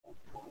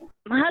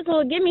my husband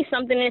would give me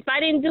something, and if I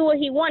didn't do what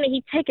he wanted,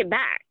 he'd take it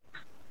back.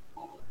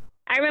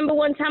 I remember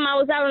one time I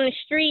was out on the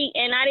street,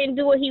 and I didn't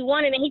do what he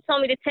wanted, and he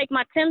told me to take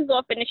my Timbs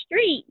off in the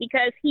street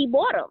because he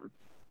bought them.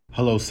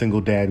 Hello,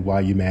 Single Dad, Why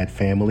You Mad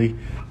family.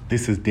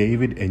 This is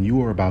David, and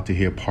you are about to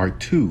hear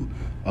part 2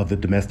 of the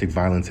domestic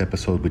violence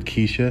episode with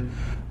Kisha.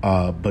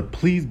 But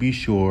please be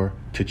sure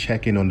to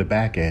check in on the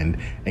back end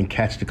and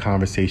catch the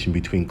conversation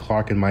between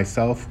Clarke and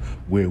myself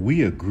where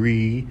we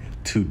agree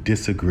to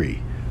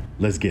disagree.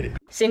 Let's get it.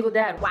 Single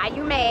dad, why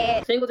you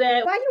mad? Single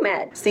dad, why you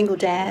mad? Single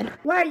dad,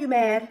 why are you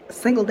mad?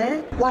 Single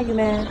dad, why you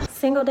mad?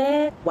 Single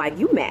dad, Why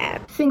you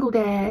mad? single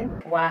dad,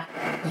 why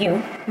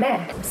you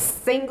mad?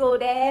 Single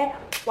dad,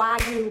 why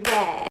you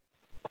mad?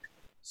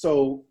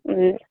 So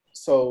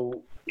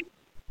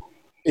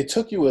it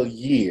took you a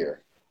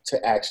year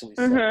to actually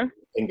settle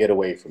and get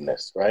away from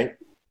this, right?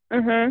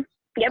 Mm-hmm.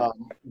 Yep.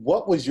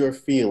 What was your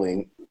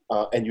feeling?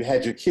 And you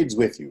had your kids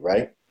with you,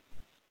 right?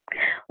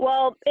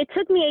 Well, it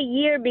took me a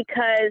year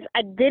because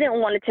I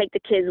didn't want to take the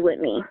kids with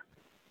me.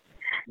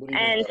 What do you mean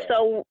And by that?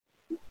 so,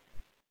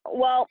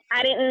 well,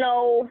 I didn't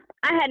know.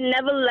 I had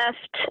never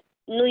left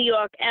New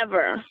York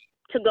ever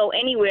to go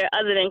anywhere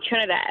other than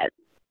Trinidad.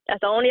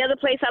 That's the only other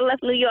place I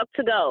left New York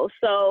to go.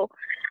 So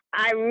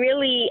I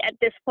really, at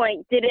this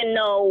point, didn't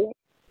know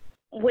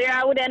where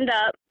I would end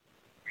up.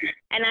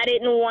 And I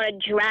didn't want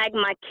to drag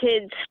my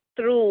kids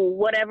through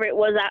whatever it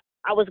was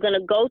I was going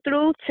to go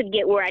through to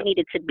get where I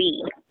needed to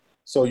be.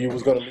 So you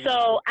was going to leave?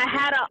 So I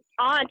had an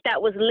aunt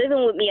that was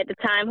living with me at the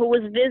time who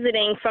was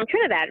visiting from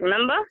Trinidad,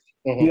 remember?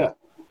 Mm-hmm. Yeah.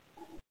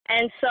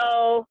 And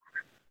so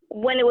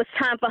when it was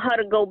time for her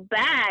to go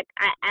back,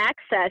 I asked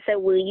her, I said,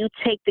 will you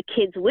take the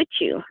kids with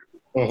you?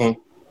 Mm-hmm.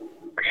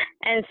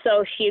 And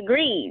so she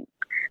agreed.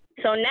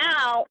 So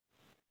now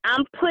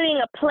I'm putting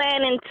a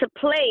plan into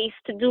place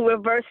to do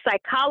reverse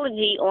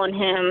psychology on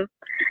him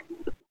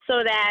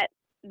so that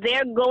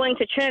their going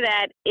to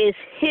Trinidad is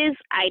his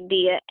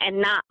idea and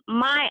not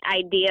my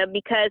idea,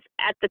 because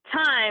at the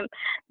time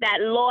that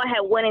law had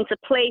went into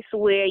place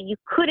where you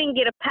couldn't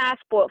get a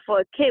passport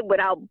for a kid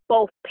without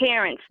both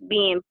parents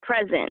being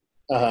present.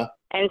 Uh-huh.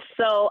 And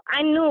so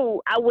I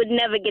knew I would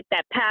never get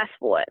that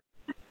passport.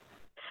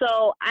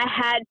 So I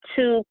had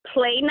to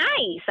play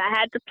nice. I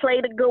had to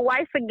play the good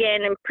wife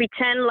again and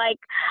pretend like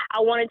I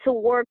wanted to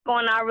work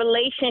on our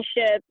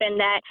relationship and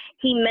that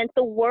he meant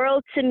the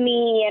world to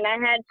me. And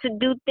I had to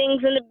do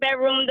things in the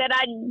bedroom that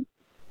I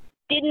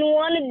didn't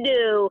want to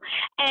do.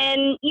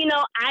 And, you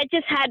know, I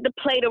just had to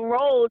play the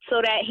role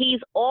so that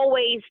he's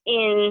always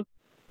in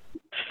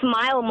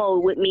smile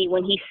mode with me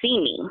when he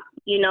see me,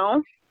 you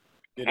know?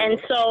 And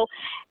so,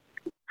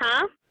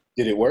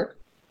 Did it work?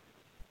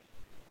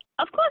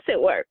 Of course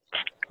it worked.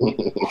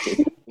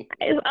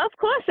 Of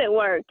course it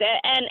worked.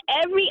 And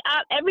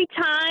every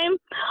time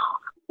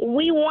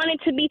we wanted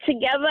to be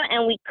together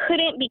and we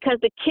couldn't because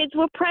the kids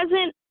were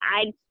present,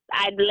 I'd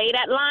lay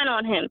that line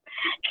on him.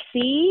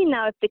 See,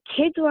 now if the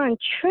kids were in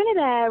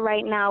Trinidad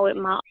right now with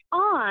my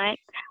aunt,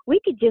 we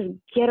could just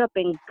get up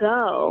and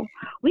go.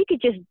 We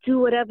could just do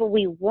whatever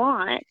we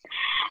want.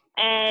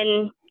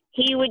 And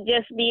he would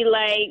just be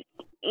like,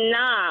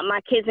 nah, my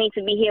kids need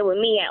to be here with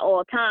me at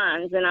all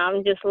times. And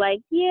I'm just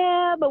like,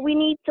 yeah, but we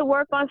need to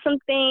work on some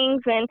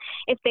things. And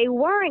if they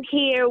weren't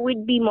here,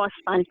 we'd be more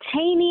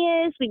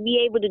spontaneous. We'd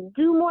be able to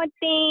do more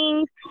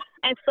things.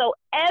 And so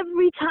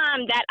every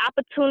time that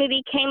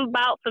opportunity came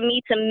about for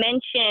me to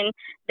mention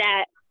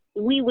that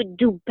we would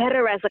do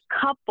better as a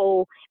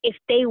couple if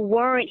they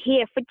weren't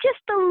here for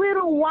just a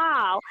little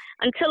while,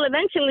 until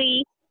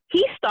eventually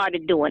he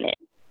started doing it.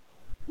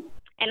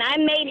 And I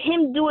made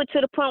him do it to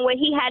the point where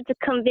he had to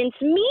convince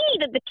me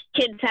that the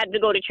kids had to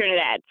go to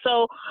Trinidad.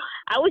 So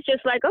I was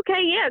just like,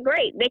 okay, yeah,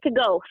 great. They could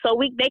go. So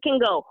they can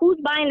go. Who's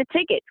buying the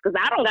tickets? Because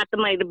I don't got the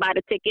money to buy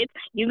the tickets.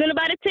 You going to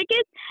buy the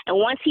tickets? And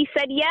once he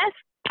said yes,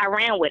 I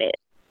ran with it.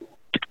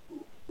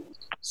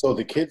 So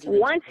the kids were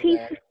Once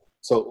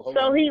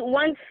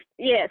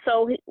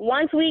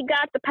we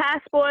got the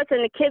passports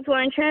and the kids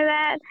were in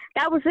Trinidad,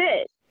 that was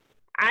it.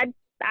 I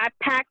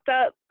packed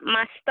up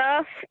my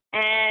stuff,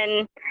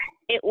 and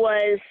it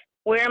was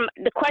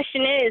the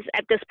question is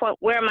at this point,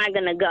 where am I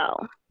going to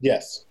go?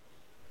 Yes.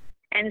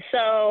 And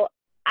so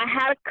I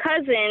had a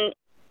cousin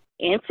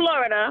in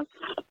Florida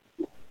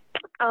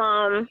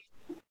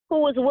who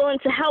was willing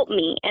to help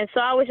me. And so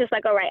I was just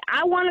like, all right,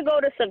 I want to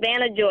go to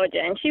Savannah, Georgia.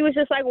 And she was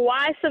just like,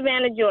 why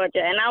Savannah,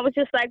 Georgia? And I was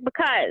just like,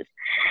 because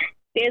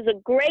there's a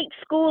great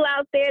school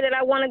out there that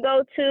I want to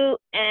go to,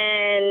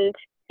 and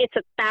it's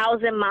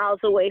 1,000 miles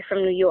away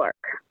from New York.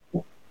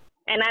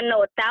 And I know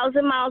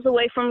 1,000 miles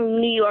away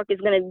from New York is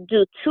going to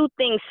do two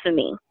things for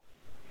me.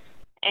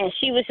 And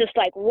she was just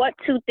like, what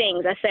two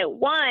things? I said,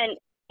 one,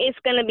 it's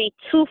going to be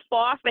too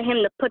far for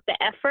him to put the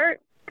effort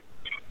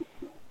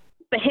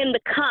for him to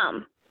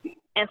come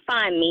and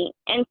find me.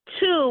 And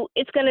two,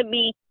 it's going to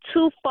be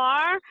too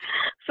far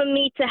for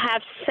me to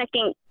have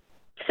second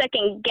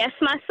guess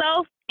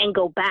myself and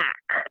go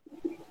back.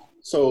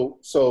 So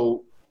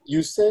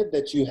you said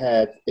that you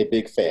had a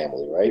big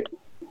family, right?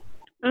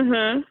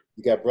 Mm-hmm.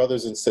 You got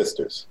brothers and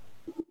sisters.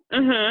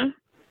 Mm-hmm.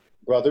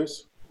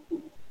 Brothers?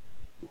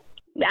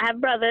 I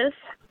have brothers.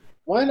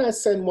 Why not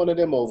send one of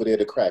them over there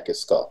to crack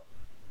his skull?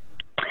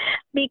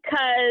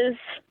 Because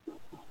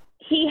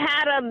he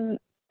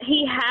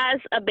has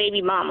a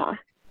baby mama.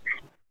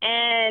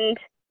 And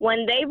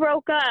when they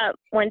broke up,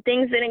 when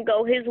things didn't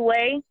go his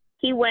way,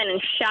 he went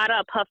and shot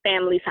up her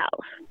family's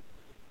house.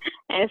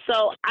 And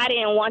so I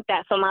didn't want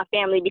that for my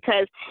family,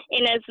 because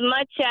in as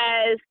much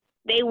as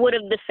they would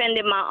have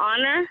defended my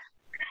honor,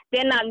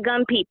 they're not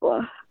gun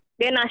people.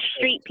 They're not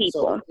street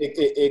people. So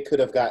it could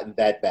have gotten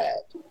that bad.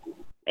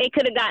 It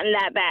could have gotten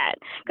that bad,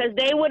 because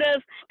they would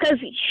have, because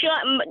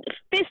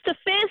fist to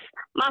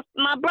fist,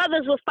 my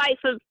brothers would fight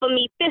for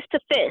me fist to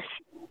fist.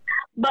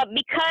 But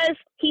because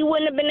he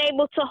wouldn't have been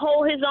able to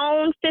hold his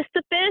own fist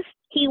to fist,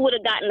 he would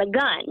have gotten a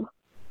gun.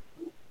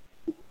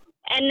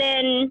 And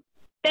then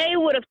they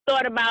would have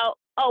thought about,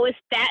 oh, it's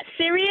that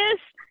serious?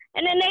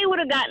 And then they would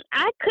have gotten,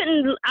 I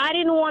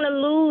didn't want to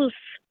lose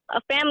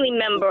a family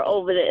member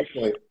over this.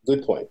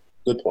 Good point.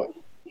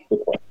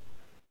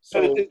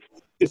 So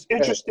it's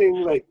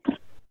interesting, like,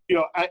 you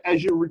know,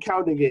 as you're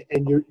recounting it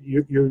and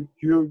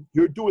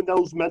you're doing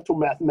those mental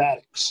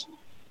mathematics.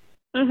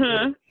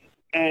 Mm-hmm.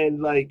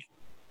 And like,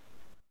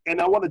 and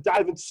I want to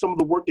dive into some of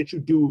the work that you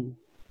do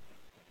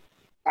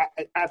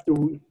after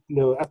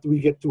we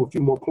get to a few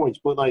more points.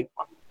 But like,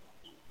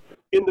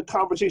 in the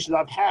conversations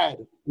I've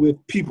had with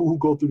people who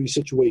go through these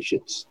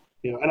situations,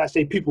 you know, and I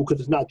say people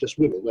because it's not just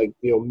women. Like,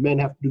 you know, men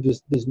have to do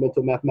this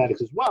mental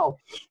mathematics as well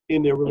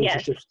in their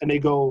relationships. Yes. And they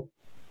go,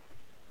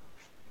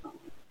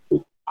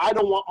 I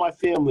don't want my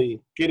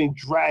family getting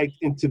dragged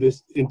into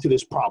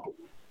this problem.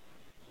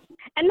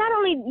 And not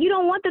only you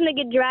don't want them to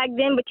get dragged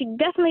in, but you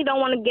definitely don't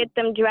want to get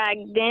them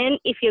dragged in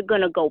if you're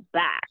gonna go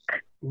back.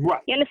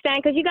 Right. You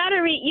understand? Because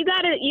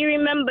you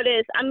remember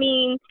this. I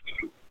mean,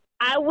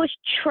 I was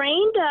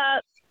trained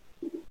up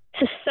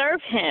to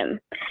serve him,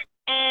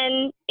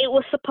 and it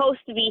was supposed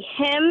to be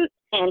him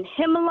and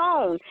him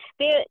alone.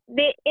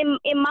 In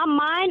my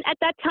mind at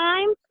that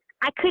time,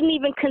 I couldn't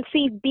even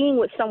conceive being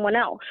with someone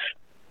else.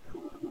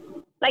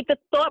 Like, the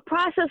thought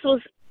process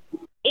was,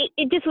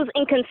 it just was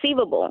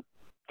inconceivable.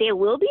 There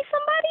will be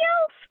somebody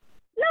else?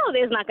 No,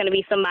 there's not going to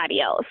be somebody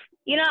else.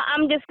 You know,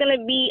 I'm just going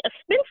to be a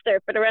spinster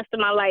for the rest of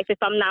my life if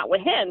I'm not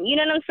with him. You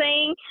know what I'm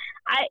saying?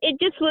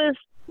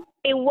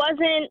 It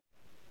wasn't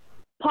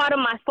part of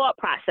my thought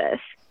process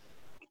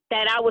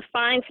that I would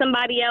find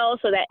somebody else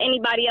or that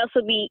anybody else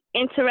would be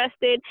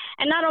interested.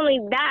 And not only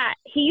that,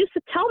 he used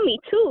to tell me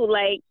too,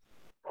 like,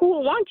 who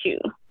would want you?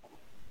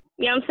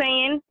 You know what I'm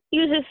saying?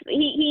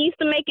 He used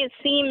to make it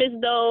seem as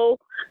though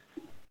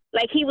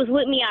like he was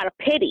with me out of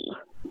pity.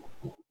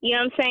 You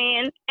know what I'm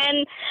saying?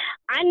 And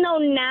I know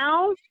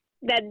now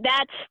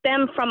that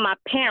stemmed from my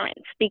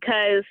parents,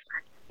 because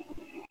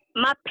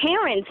my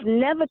parents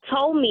never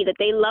told me that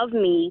they loved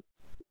me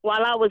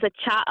while I was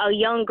a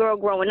young girl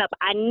growing up.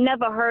 I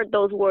never heard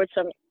those words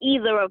from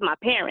either of my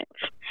parents.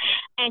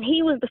 And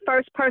he was the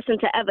first person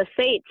to ever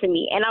say it to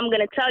me. And I'm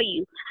going to tell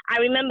you, I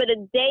remember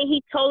the day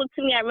he told it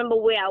to me. I remember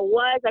where I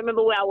was. I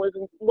remember what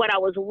I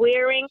was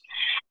wearing.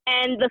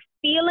 And the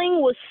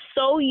feeling was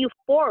so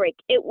euphoric.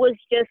 It was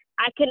just,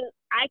 I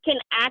can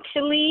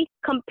actually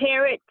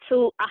compare it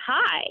to a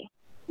high.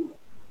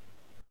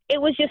 It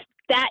was just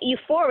that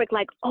euphoric,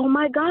 like, oh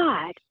my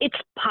God, it's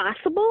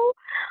possible?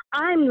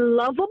 I'm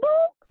lovable?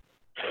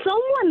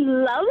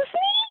 Someone loves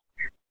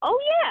me? Oh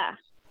yeah,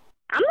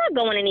 I'm not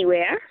going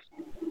anywhere.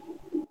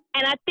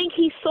 And I think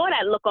he saw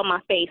that look on my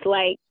face,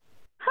 like,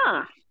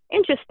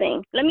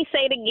 interesting. Let me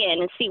say it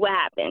again and see what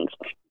happens.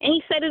 And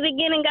he said it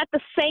again and got the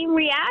same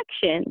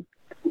reaction.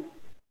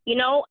 You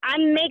know, I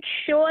make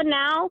sure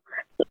now,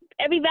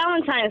 every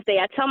Valentine's Day,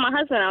 I tell my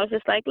husband, I was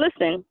just like,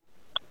 listen,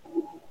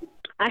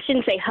 I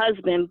shouldn't say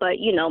husband, but,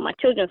 you know, my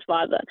children's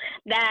father,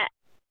 that,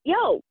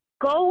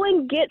 go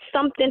and get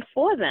something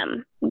for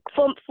them,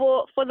 for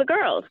the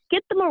girls.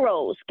 Get them a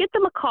rose, get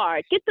them a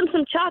card, get them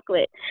some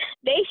chocolate.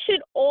 They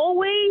should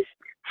always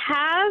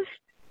have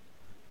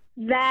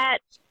that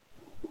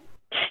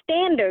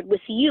standard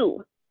with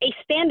you,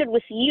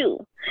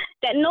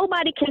 that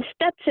nobody can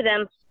step to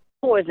them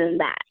more than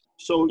that.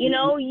 So you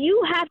know,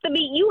 you have to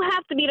be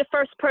the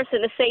first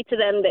person to say to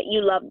them that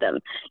you love them.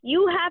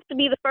 You have to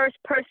be the first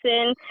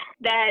person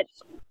that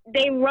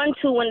they run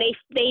to when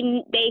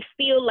they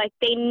feel like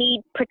they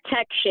need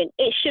protection.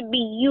 It should be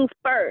you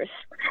first,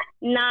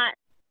 not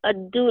a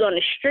dude on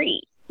the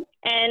street.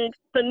 And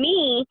for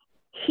me,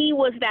 he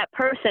was that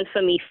person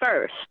for me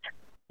first,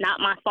 not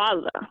my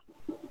father.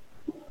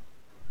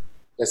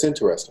 That's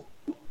interesting.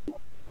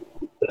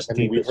 I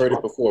mean, we've heard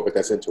it before, but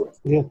that's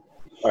interesting. Yeah.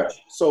 All right.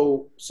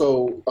 So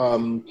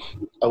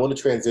I want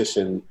to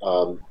transition.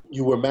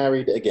 You were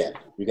married again.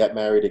 You got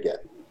married again.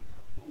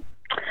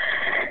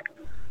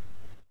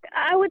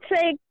 I would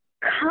say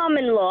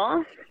common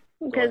law,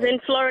 because in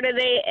Florida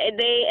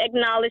they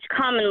acknowledge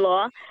common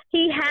law.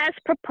 He has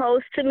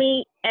proposed to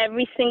me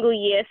every single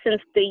year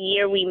since the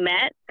year we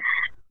met,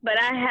 but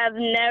I have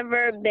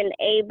never been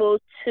able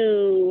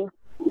to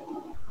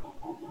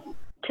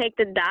take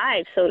the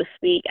dive, so to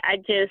speak.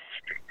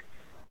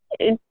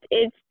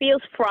 It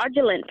feels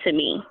fraudulent to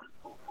me.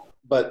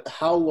 But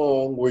how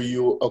long were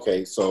you,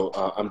 okay, so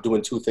I'm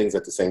doing two things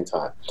at the same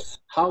time.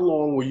 How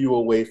long were you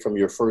away from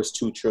your first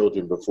two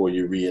children before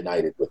you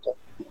reunited with them?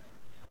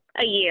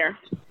 A year.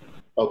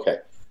 Okay.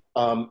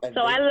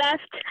 So I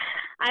left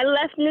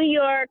New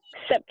York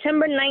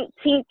September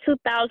 19th,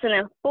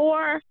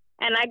 2004,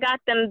 and I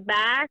got them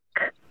back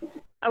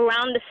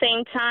around the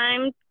same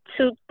time,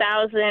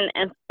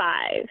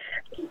 2005.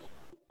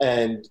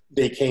 And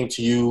they came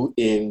to you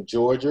in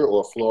Georgia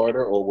or Florida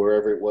or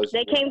wherever it was?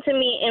 They came to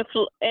me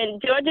in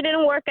Georgia.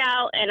 Didn't work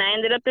out, and I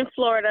ended up in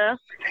Florida,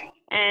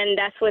 and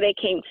that's where they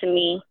came to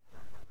me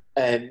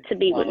to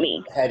be with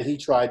me. Had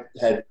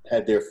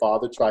their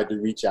father tried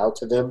to reach out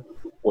to them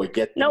or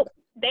get them? Nope.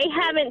 They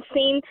haven't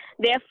seen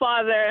their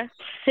father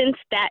since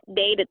that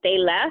day that they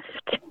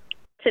left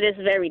to this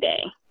very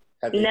day.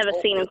 Never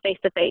seen him face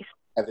to face.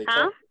 Have they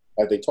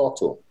talked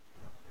to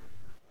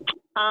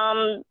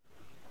him?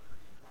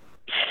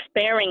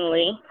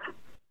 Sparingly.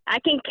 I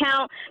can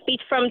count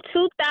from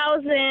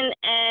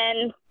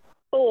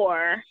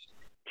 2004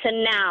 to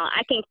now.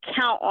 I can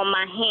count on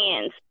my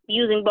hands,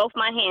 using both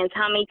my hands,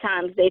 how many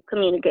times they've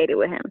communicated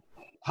with him.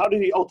 How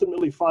did he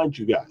ultimately find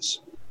you guys?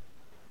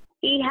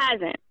 He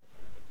hasn't.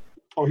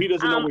 Oh, he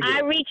doesn't know where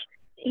you are.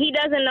 He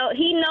doesn't know.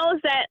 He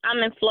knows that I'm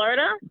in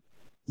Florida,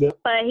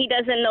 but he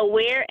doesn't know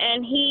where.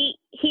 And he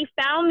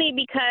found me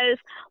because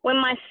when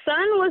my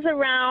son was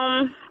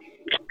around,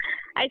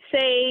 I'd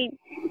say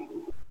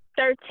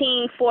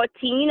 13,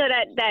 14, you know,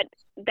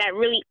 that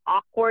really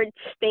awkward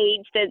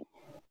stage that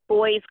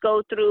boys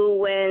go through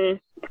when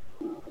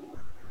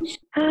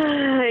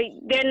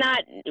they're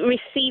not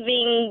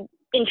receiving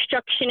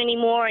instruction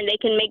anymore and they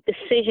can make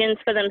decisions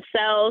for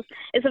themselves.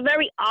 It's a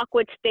very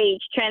awkward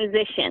stage,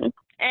 transition.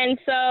 And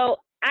so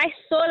I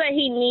saw that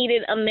he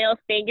needed a male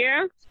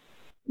figure,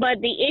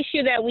 but the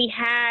issue that we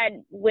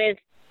had with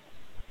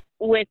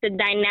the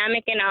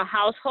dynamic in our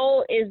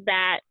household is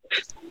that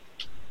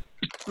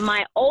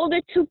my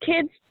older two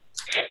kids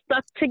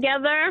stuck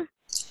together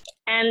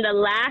and the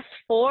last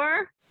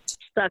four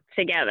stuck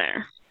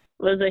together.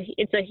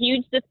 It's a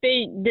huge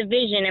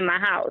division in my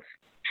house.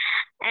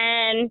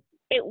 And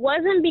it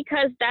wasn't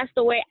because that's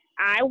the way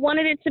I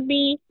wanted it to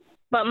be,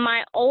 but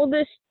my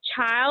oldest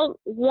child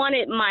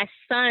wanted my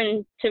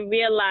son to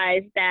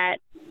realize that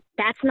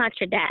that's not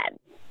your dad.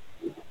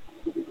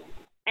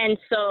 And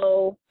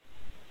so,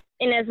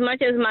 in as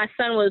much as my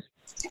son was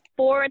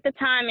 4 at the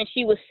time and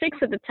she was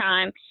 6 at the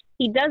time,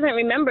 he doesn't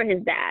remember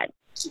his dad.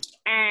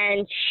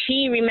 And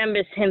she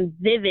remembers him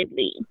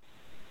vividly.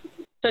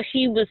 So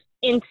she was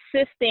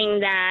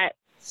insisting that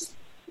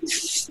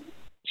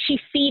she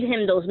feed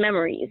him those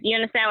memories. You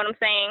understand what I'm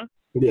saying?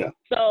 Yeah.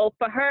 So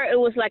for her, it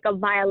was like a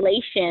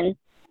violation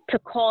to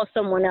call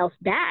someone else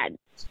dad.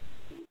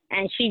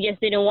 And she just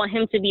didn't want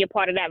him to be a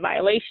part of that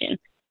violation.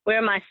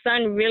 Where my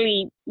son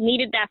really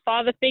needed that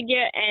father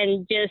figure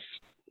and just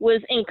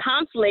was in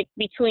conflict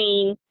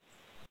between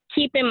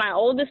keeping my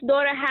oldest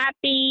daughter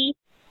happy,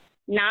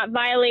 not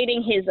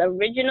violating his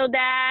original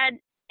dad,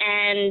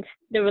 and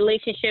the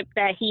relationship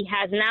that he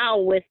has now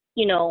with,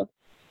 you know,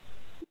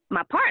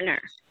 my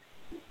partner.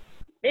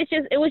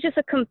 It was just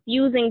a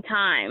confusing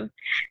time.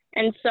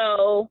 And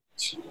so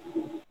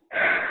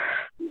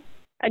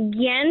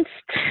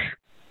against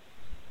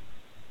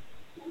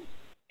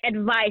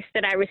advice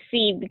that I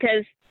received,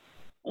 because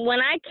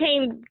when I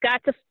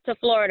got to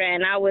Florida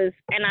and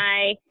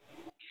I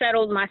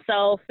settled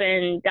myself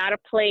and got a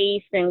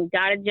place and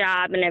got a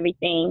job and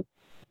everything,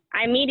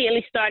 I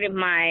immediately started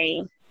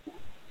my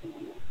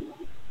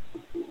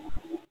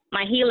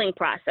healing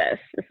process.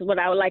 This is what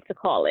I would like to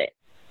call it.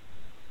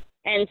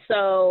 And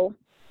so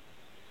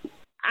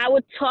I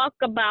would talk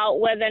about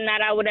whether or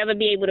not I would ever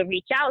be able to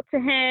reach out to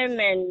him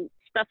and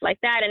stuff like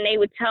that. And they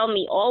would tell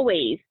me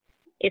always,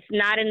 it's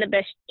not in the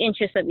best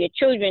interest of your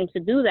children to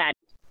do that,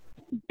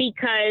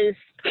 because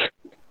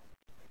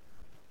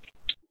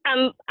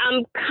I'm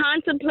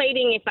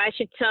contemplating if I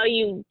should tell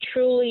you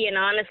truly and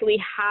honestly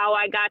how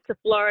I got to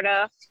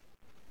Florida,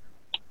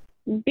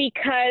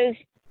 because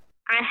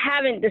I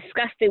haven't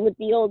discussed it with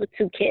the older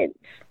two kids,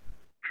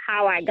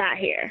 how I got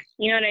here.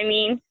 You know what I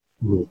mean?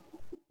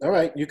 All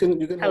right. You can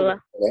hold off on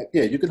that.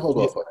 Yeah, you can hold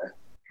off on that.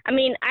 I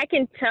mean, I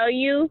can tell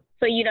you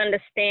so you'd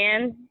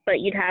understand, but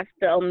you'd have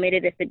to omit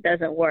it if it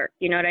doesn't work.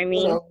 You know what I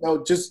mean?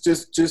 No, just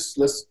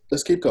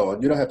let's keep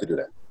going. You don't have to do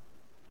that.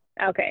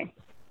 Okay.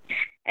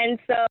 And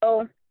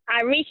so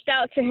I reached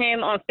out to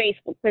him on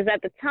Facebook because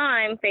at the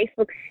time,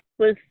 Facebook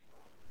was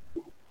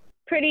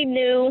pretty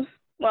new.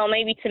 Well,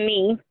 maybe to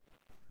me.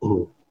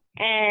 Ooh.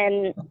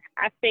 And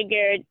I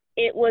figured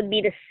it would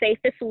be the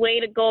safest way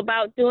to go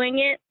about doing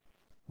it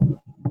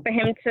for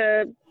him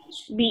to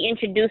be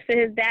introduced to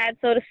his dad,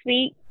 so to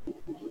speak.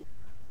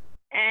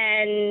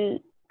 And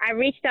I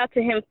reached out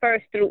to him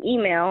first through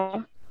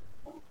email.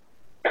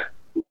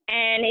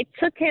 And it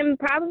took him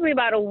probably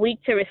about a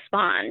week to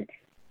respond.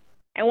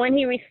 And when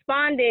he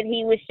responded,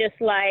 he was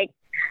just like,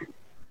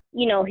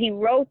 you know, he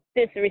wrote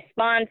this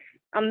response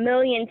a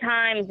million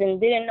times and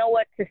didn't know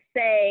what to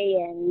say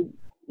and,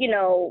 you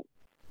know,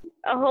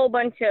 a whole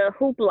bunch of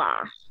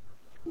hoopla.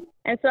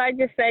 And so I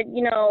just said,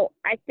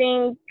 I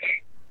think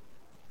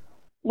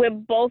we're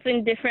both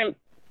in different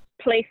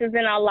places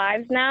in our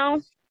lives now.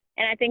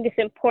 And I think it's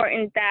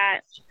important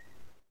that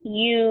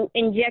you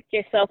inject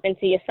yourself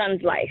into your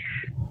son's life.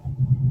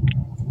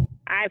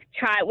 I've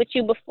tried with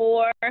you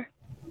before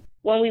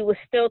when we were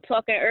still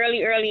talking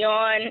early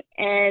on,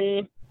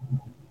 and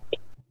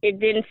it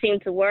didn't seem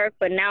to work,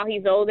 but now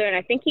he's older, and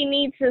I think he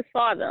needs his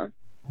father.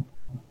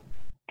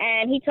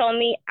 And he told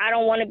me, I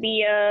don't want to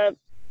be a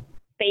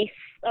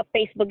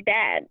Facebook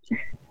dad.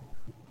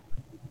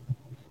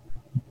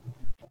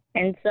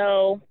 And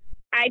so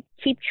I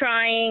keep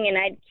trying, and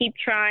I keep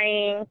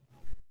trying,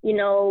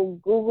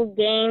 Google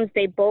games.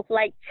 They both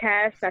like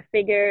chess. I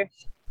figure,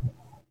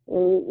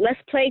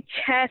 let's play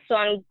chess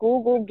on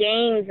Google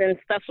games and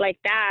stuff like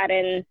that.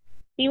 And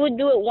he would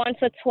do it once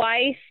or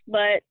twice,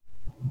 but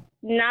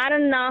not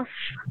enough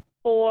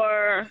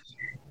for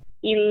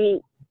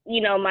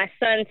my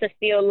son to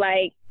feel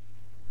like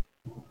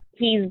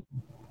he's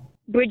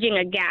bridging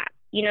a gap.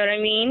 You know what I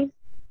mean?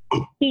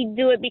 He'd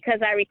do it because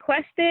I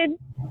requested,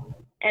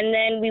 and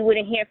then we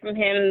wouldn't hear from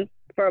him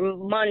for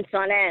months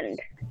on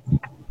end.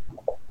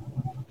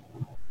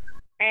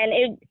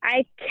 And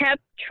I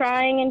kept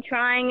trying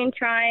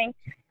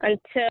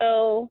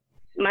until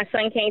my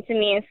son came to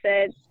me and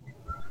said,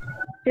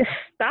 just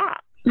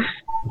stop.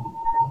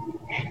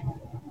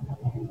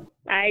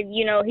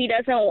 He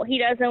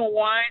doesn't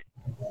want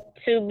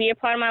to be a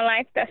part of my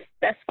life.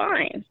 That's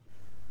fine.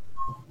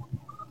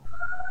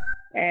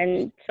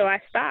 And so I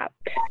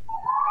stopped.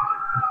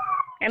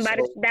 And by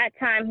that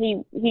time,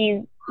 he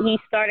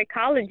started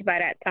college by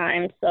that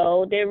time.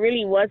 So there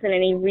really wasn't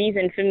any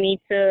reason for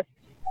me to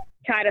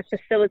try to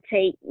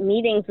facilitate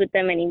meetings with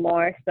them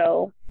anymore.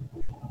 So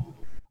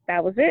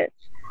that was it.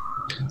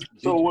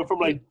 So it went from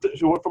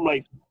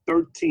like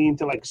 13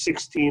 to like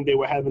 16. They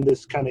were having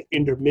this kind of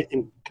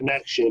intermittent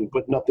connection,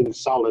 but nothing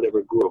solid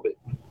ever grew of it.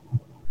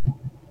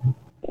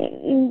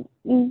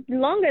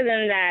 Longer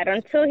than that,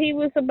 until he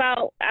was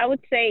about, I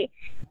would say,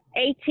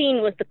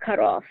 18 was the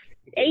cutoff.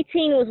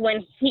 18 was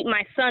when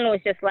my son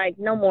was just like,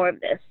 no more of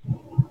this,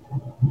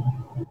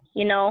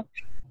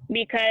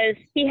 because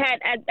he had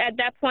at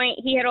that point,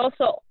 he had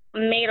also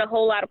made a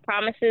whole lot of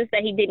promises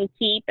that he didn't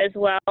keep as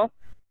well.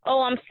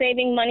 Oh, I'm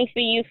saving money for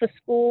you for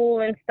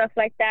school and stuff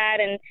like that.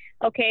 And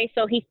okay,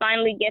 so he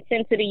finally gets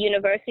into the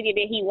university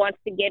that he wants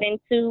to get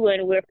into,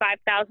 and we're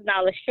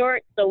 $5,000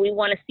 short. So we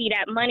want to see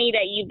that money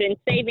that you've been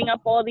saving up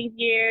all these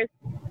years,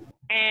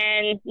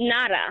 and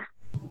nada.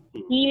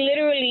 He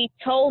literally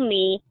told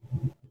me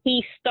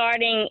he's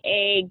starting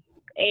a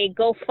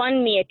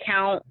GoFundMe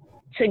account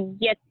to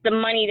get the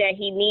money that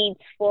he needs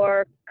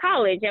for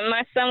college. And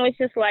my son was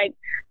just like,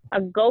 a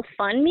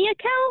GoFundMe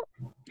account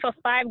for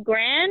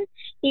 $5,000?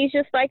 He's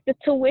just like, the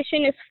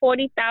tuition is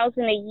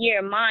 $40,000 a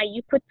year. Ma,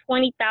 you put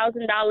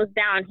 $20,000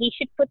 down. He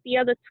should put the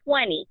other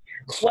 20.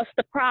 What's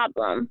the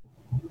problem?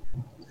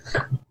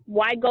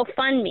 Why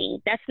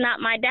GoFundMe? That's not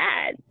my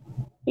dad.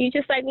 He's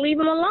just like, leave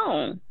him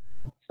alone.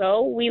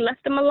 So we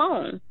left him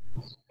alone.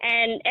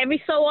 And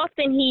every so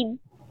often he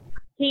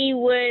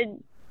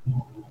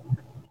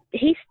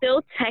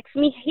still texts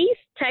me. He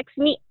texts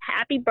me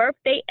happy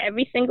birthday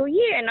every single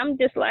year. And I'm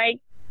just like,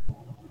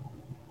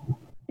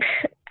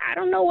 I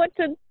don't know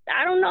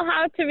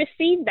how to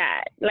receive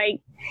that.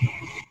 Like,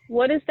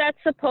 what is that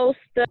supposed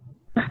to,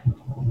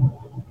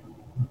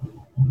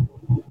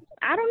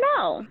 I don't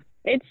know.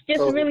 It's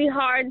just really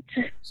hard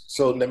to.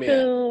 So let me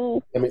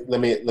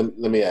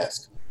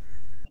ask.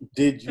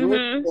 Did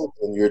your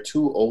children, your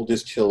two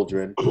oldest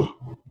children,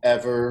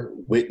 ever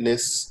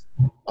witness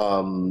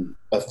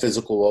a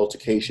physical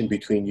altercation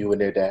between you and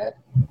their dad?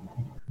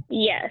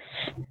 Yes,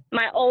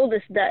 my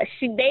oldest does.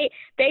 They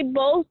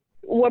both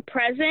were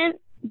present,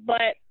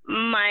 but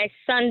my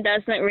son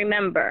doesn't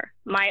remember.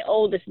 My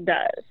oldest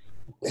does.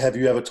 Have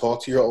you ever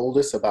talked to your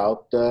oldest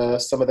about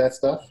some of that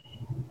stuff?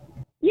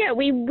 Yeah,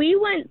 we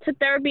went to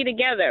therapy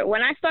together.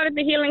 When I started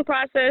the healing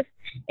process,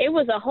 it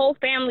was a whole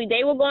family.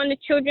 They were going to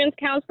children's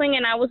counseling,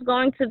 and I was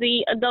going to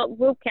the adult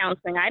group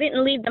counseling. I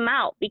didn't leave them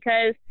out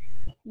because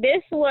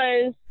this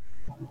was,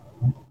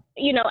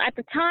 at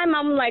the time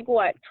I'm like,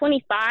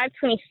 25,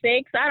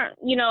 26. I'm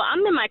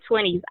in my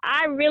 20s.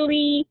 I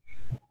really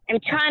am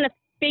trying to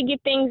figure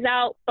things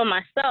out for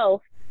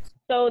myself.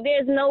 So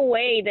there's no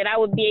way that I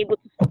would be able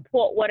to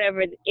support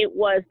whatever it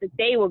was that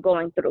they were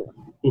going through.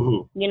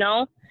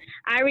 Mm-hmm.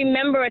 I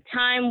remember a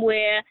time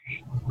where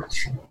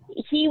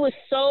he was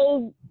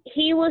so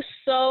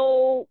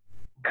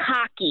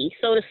cocky,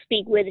 so to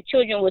speak, where the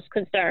children was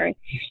concerned.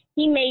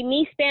 He made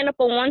me stand up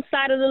on one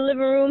side of the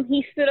living room.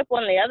 He stood up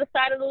on the other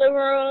side of the living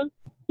room.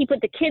 He put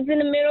the kids in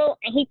the middle,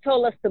 and he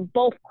told us to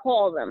both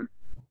call them.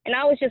 And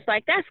I was just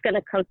like, that's going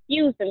to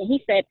confuse them.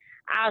 He said,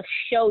 I'll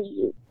show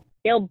you.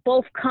 They'll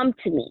both come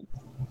to me.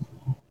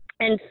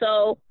 And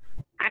so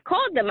I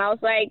called them. I was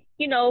like,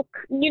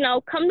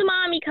 come to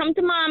mommy, come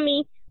to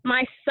mommy.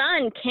 My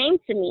son came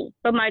to me,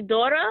 but my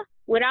daughter,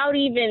 without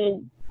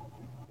even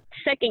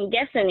second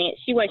guessing it,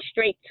 she went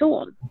straight to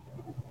him.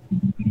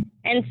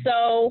 And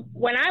so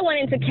when I went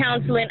into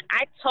counseling,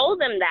 I told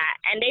them that,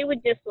 and they were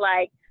just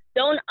like,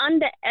 don't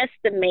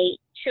underestimate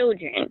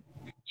children.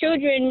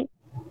 Children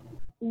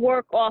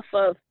work off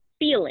of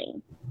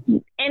feeling,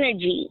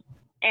 energy,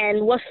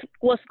 and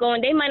what's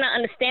going. They might not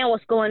understand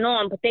what's going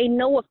on, but they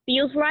know what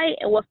feels right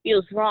and what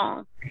feels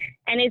wrong.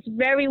 And it's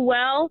very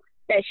well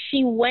that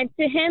she went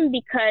to him,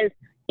 because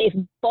if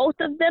both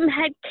of them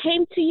had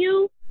came to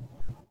you,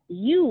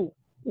 you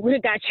would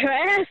have got your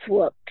ass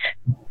whooped.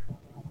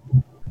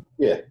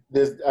 Yeah,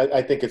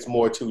 I think it's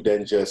more to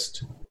than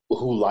just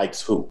who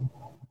likes who.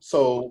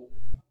 So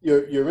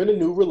you're in a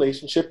new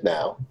relationship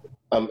now,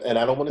 and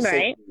I don't want to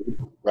say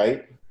new,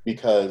 right,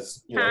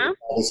 because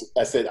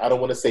I said I don't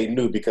want to say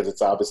new because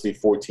it's obviously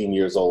 14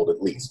 years old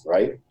at least,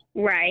 right?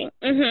 Right.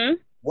 Mm-hmm.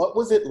 What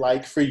was it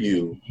like for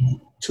you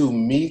to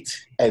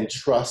meet and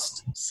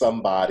trust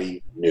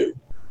somebody new?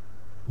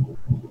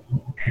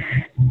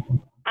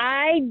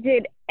 I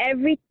did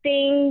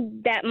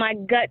everything that my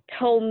gut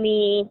told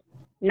me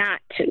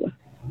not to.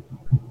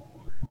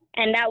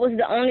 And that was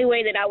the only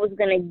way that I was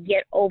going to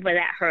get over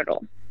that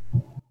hurdle.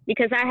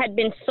 Because I had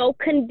been so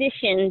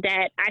conditioned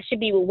that I should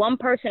be with one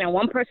person and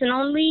one person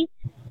only,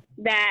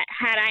 that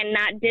had I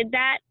not did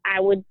that, I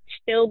would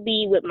still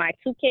be with my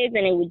 2 kids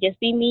and it would just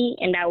be me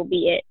and that would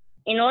be it.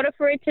 In order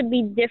for it to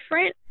be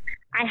different,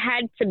 I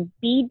had to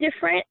be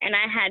different and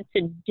I had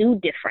to do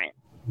different.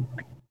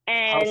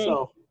 And how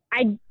so?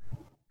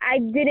 I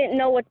didn't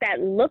know what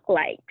that looked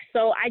like,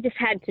 so I just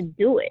had to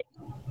do it.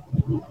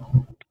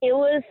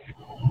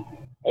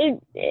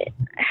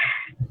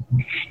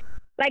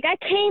 Like I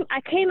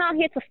came out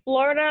here to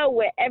Florida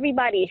where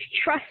everybody is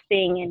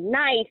trusting and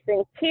nice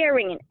and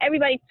caring and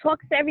everybody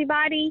talks to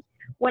everybody.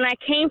 When I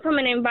came from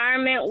an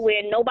environment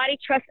where nobody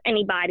trusts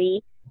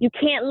anybody, you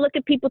can't look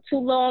at people too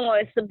long or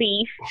it's a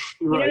beef.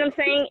 You know what I'm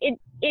saying?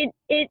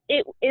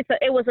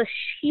 It was a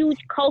huge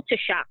culture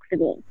shock for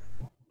me.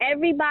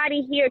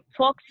 Everybody here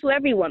talks to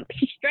everyone,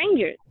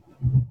 strangers.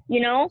 You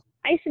know,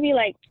 I used to be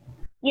like,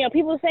 you know,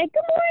 people would say,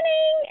 good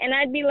morning. And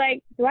I'd be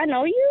like, do I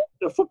know you?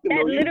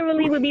 That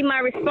literally would be my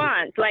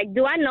response. Like,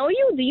 do I know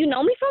you? Do you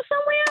know me from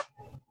somewhere?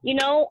 You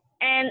know,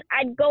 and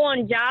I'd go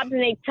on jobs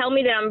and they'd tell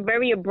me that I'm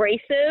very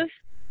abrasive,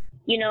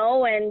 you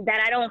know, and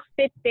that I don't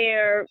fit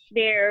their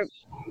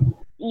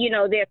you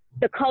know,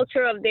 the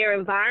culture of their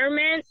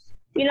environment,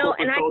 you know,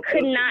 and I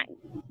could not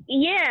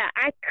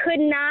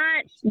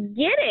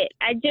get it.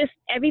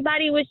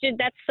 Everybody was just,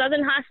 that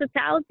Southern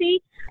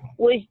hospitality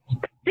was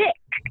thick.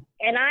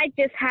 And I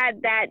just had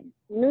that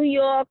New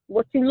York,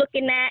 what you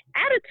looking at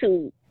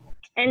attitude.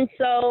 And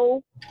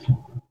so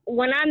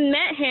when I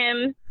met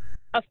him,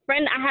 I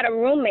had a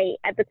roommate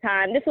at the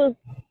time. This was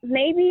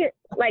maybe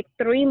like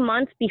 3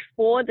 months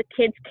before the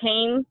kids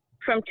came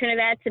from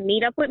Trinidad to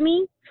meet up with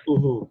me.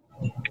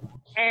 Mm-hmm.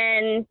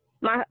 And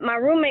my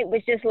roommate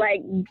was just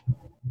like,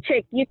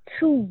 chick, you're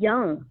too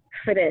young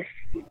for this.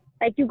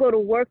 Like, you go to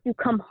work, you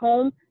come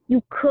home,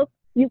 you cook,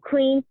 you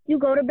clean, you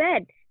go to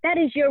bed. That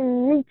is your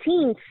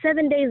routine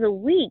 7 days a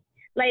week.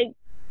 Like,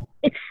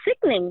 it's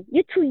sickening.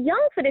 You're too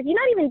young for this. You're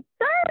not even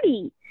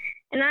 30.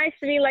 And I used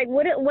to be like,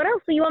 what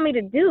else do you want me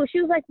to do?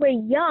 She was like, we're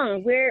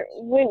young.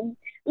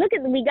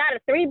 We got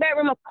a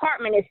 3-bedroom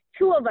apartment. It's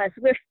 2 of us.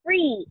 We're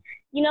free.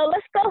 You know,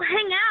 let's go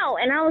hang out.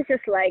 And I was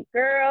just like,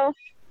 girl,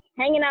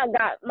 hanging out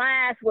got my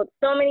ass whooped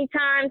so many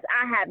times.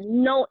 I have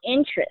no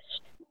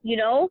interest, you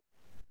know?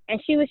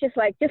 And she was just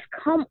like, just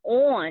come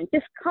on.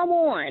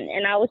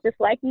 And I was just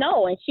like,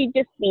 no. And she'd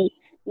just be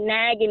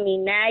nagging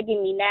me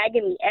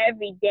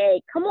every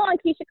day. Come on,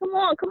 Kisha, come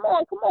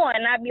on.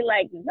 And I'd be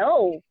like,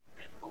 no.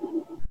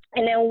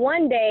 And then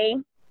one day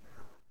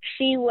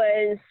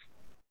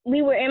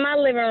we were in my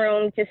living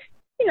room just,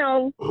 you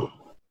know,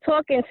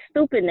 talking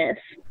stupidness.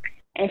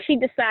 And she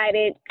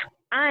decided,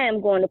 I am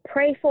going to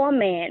pray for a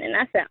man. And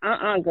I said,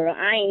 girl,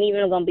 I ain't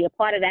even going to be a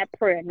part of that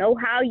prayer. No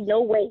how,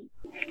 no way.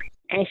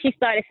 And she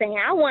started saying,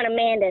 I want a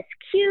man that's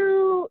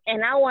cute,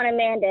 and I want a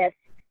man that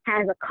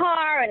has a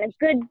car and a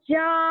good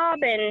job.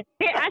 And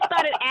I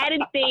started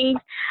adding things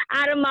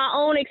out of my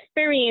own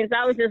experience.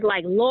 I was just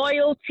like,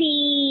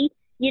 loyalty,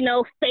 you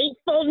know,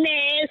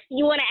 faithfulness.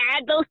 You want to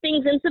add those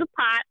things into the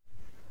pot.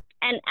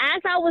 And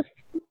as I was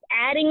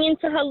adding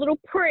into her little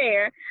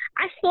prayer,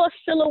 I saw a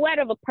silhouette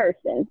of a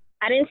person.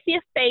 I didn't see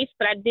a face,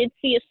 but I did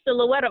see a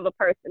silhouette of a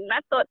person. And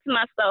I thought to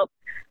myself,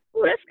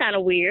 oh, that's kind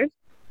of weird.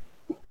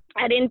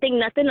 I didn't think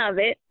nothing of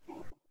it.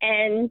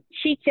 And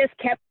she just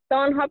kept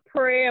on her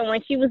prayer. And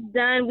when she was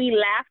done, we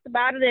laughed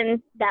about it. And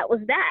that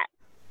was that.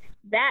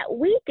 That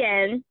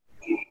weekend,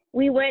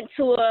 we went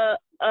to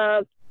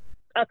a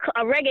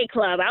reggae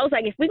club. I was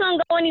like, if we're going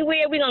to go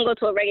anywhere, we're going to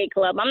go to a reggae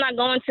club. I'm not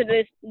going to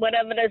this,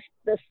 whatever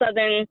the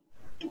Southern,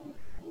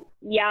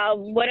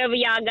 whatever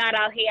y'all got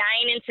out here.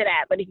 I ain't into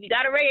that. But if you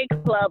got a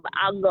reggae club,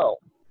 I'll go.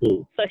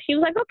 So she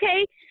was like,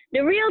 okay,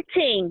 the real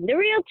ting.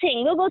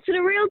 We'll go to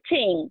the real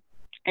ting.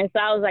 And so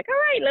I was like, all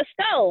right, let's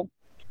go.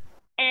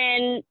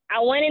 And I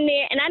went in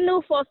there, and I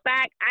knew for a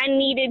fact I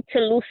needed to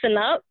loosen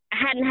up. I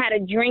hadn't had a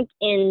drink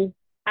in,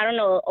 I don't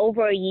know,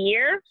 over a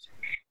year.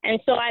 And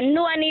so I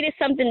knew I needed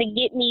something to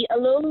get me a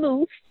little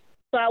loose.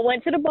 So I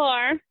went to the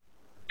bar,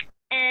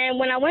 and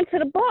when I went to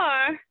the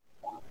bar,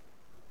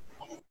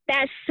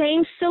 that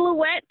same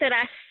silhouette that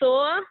I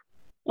saw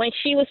when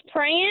she was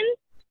praying,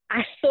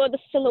 I saw the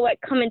silhouette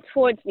coming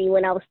towards me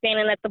when I was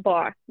standing at the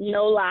bar.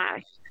 No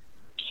lie.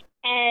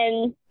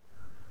 And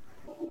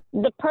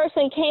the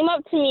person came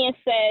up to me and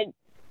said,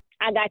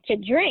 I got your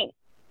drink.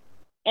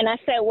 And I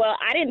said, well,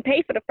 I didn't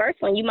pay for the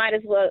first one. You might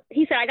as well.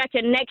 He said, I got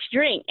your next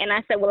drink. And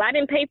I said, well, I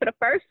didn't pay for the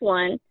first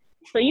one,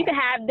 so you can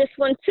have this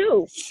one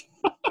too.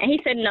 And he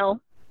said, no.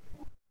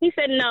 He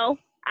said, no,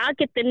 I'll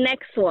get the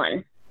next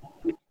one.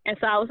 And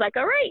so I was like,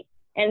 all right.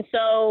 And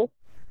so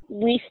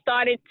we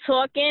started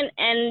talking,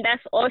 and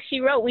that's all she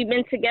wrote. We've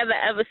been together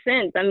ever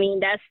since. I mean,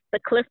 that's the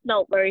Cliff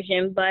Note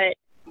version. But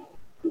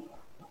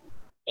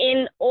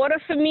in order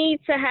for me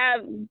to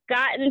have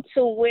gotten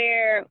to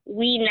where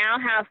we now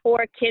have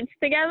 4 kids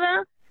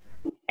together,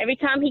 every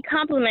time he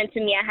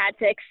complimented me, I had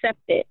to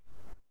accept it.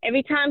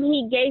 Every time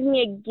he gave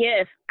me a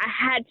gift, I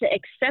had to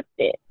accept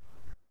it.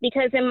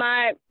 Because in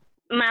my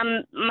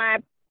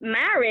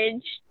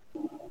marriage,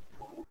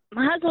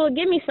 my husband would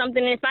give me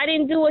something, and if I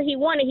didn't do what he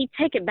wanted, he'd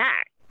take it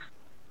back.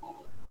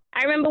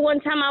 I remember one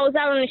time I was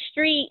out on the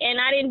street, and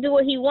I didn't do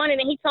what he wanted,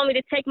 and he told me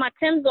to take my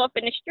Timbs off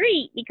in the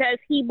street because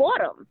he bought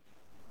them.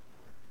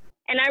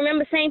 And I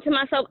remember saying to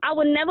myself, I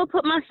would never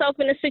put myself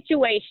in a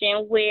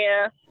situation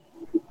where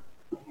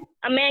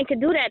a man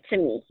could do that to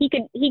me. He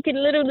could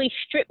literally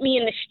strip me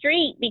in the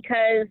street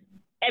because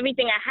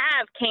everything I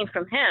have came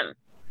from him.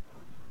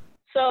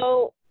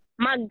 So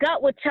my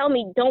gut would tell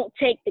me, don't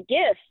take the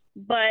gift.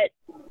 But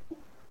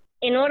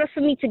in order for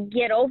me to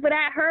get over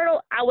that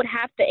hurdle, I would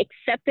have to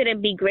accept it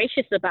and be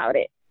gracious about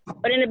it.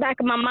 But in the back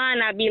of my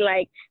mind, I'd be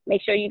like,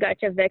 make sure you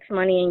got your Vex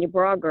money in your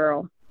bra,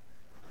 girl.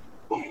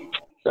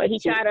 So he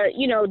tried to,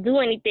 do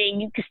anything,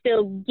 you can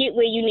still get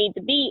where you need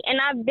to be. And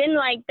I've been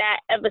like that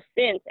ever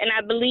since. And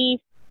I believe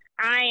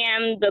I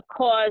am the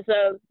cause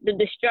of the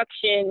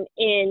destruction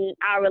in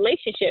our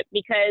relationship,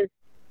 because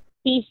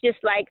he's just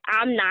like,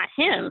 I'm not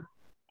him.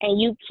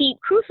 And you keep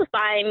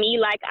crucifying me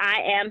like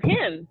I am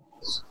him.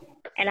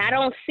 And I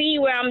don't see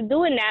where I'm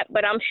doing that,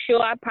 but I'm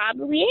sure I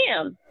probably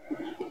am.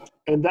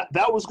 And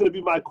that was going to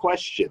be my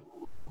question.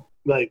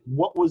 Like,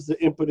 what was the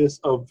impetus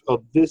of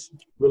this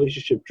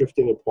relationship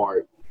drifting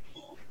apart?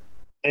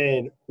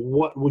 And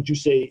what would you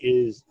say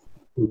is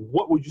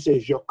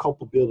your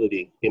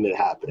culpability in it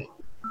happening?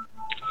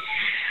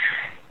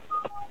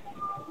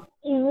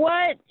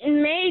 What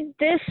made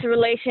this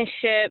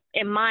relationship,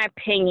 in my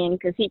opinion,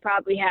 because he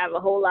probably have a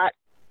whole lot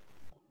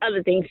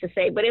other things to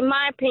say, but in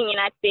my opinion,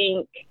 I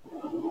think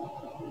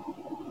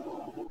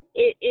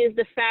it is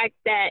the fact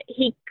that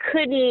he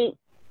couldn't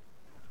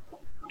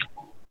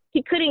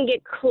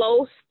get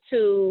close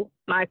to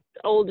my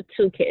older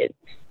 2 kids.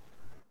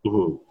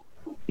 Mm-hmm.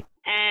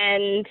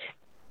 And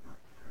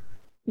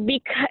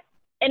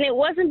it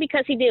wasn't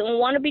because he didn't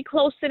want to be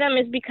close to them,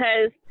 it's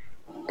because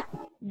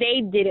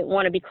they didn't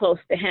want to be close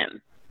to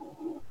him.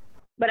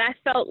 But I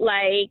felt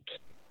like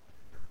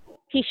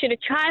he should have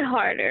tried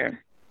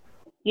harder.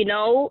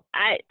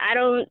 I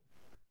don't,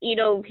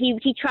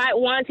 he tried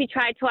once, he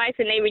tried twice,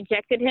 and they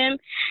rejected him,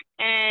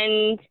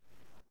 and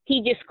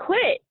he just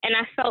quit. And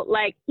I felt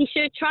like he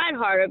should have tried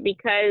harder,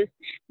 because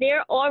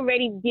they're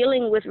already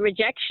dealing with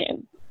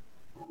rejection.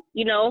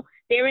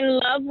 They're in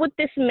love with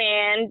this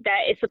man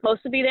that is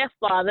supposed to be their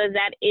father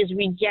that is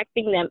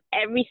rejecting them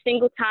every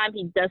single time.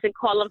 He doesn't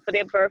call them for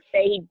their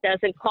birthday. He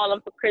doesn't call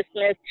them for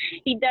Christmas.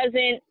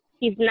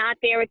 He's not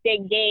there at their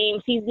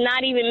games. He's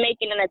not even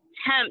making an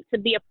attempt to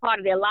be a part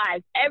of their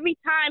lives. Every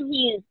time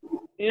he is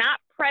not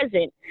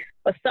present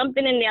for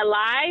something in their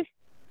lives,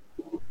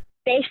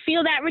 they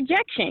feel that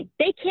rejection.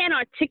 They can't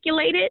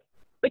articulate it,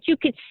 but you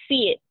could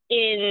see it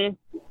in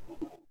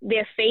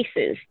their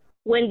faces.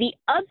 When the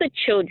other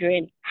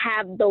children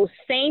have those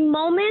same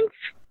moments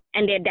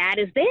and their dad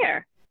is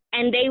there,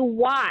 and they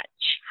watch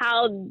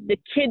how the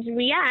kids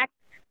react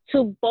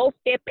to both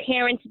their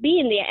parents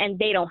being there, and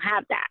they don't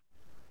have that.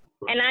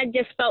 And I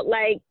just felt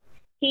like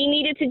he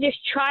needed to just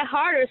try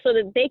harder so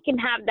that they can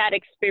have that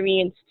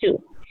experience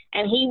too.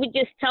 And he would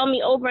just tell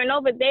me over and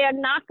over, they are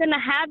not going to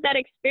have that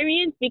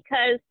experience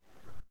because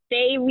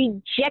they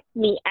reject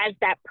me as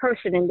that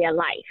person in their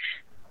life.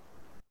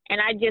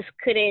 And I just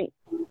couldn't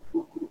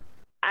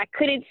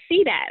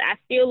see that. I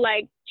feel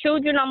like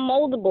children are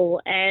moldable,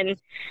 and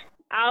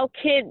our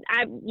kid,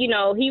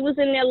 he was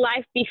in their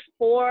life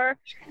before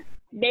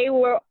they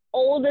were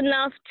old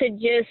enough to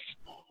just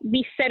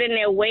be set in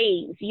their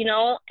ways,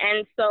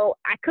 and so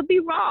I could be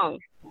wrong,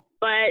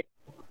 but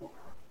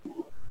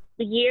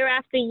year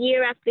after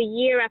year after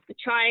year after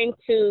trying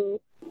to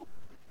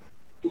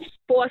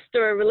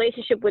foster a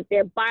relationship with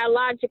their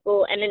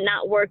biological and it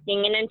not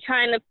working, and then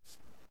trying to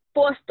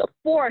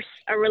force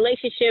a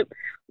relationship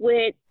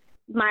with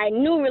my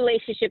new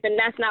relationship and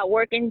that's not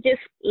working,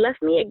 just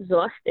left me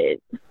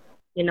exhausted.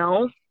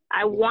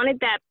 I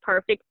wanted that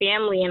perfect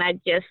family, and I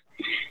just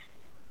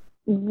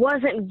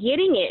wasn't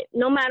getting it.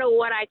 No matter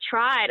what I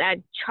tried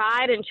and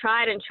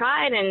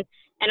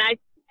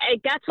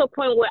it got to a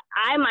point where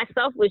I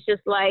myself was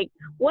just like,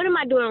 what am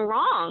I doing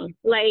wrong?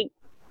 Like,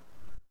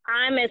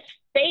 I'm as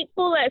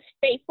faithful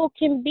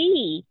can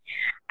be.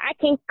 I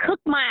can cook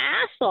my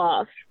ass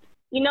off.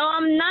 You know,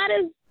 I'm not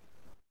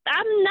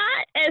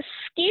as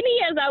skinny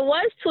as I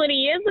was 20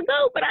 years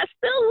ago, but I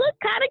still look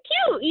kind of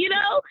cute, you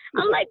know?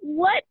 I'm like,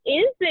 what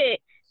is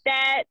it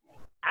that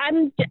I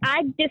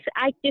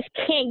just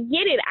can't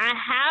get it? I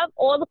have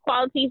all the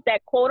qualities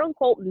that quote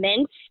unquote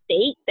men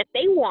state that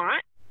they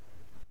want,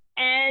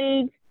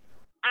 and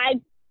I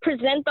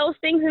present those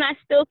things, and I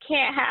still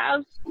can't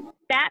have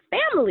that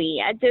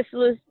family. I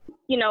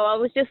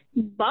was just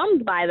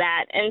bummed by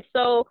that. And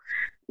so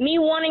me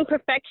wanting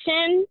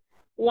perfection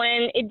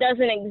when it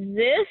doesn't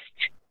exist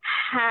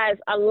has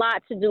a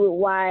lot to do with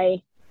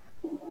why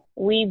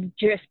we've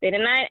drifted.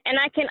 And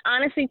I can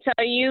honestly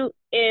tell you,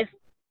 if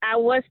I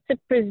was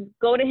to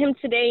go to him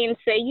today and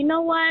say, you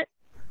know what,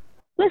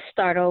 let's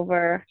start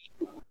over.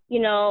 You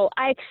know,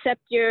 I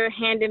accept your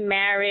hand in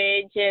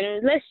marriage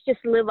and let's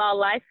just live our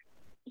life,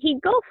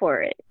 he'd go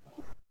for it.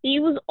 He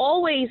was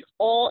always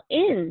all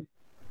in.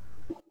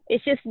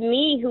 It's just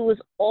me who was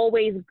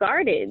always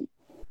guarded.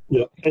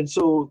 Yeah, and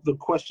so the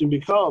question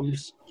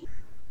becomes,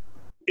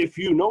 if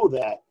you know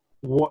that,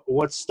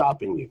 what's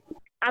stopping you?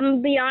 I'm going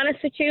to be honest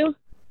with you.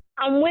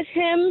 I'm with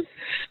him.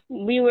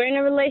 We were in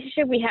a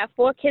relationship. We have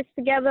 4 kids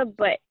together,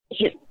 but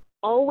it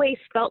always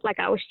felt like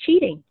I was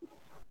cheating.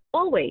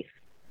 Always.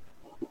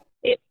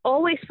 It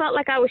always felt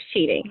like I was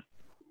cheating.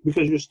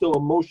 Because you're still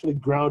emotionally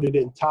grounded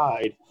and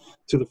tied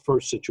to the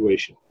first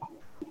situation.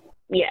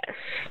 Yes.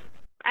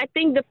 I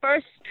think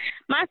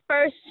my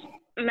first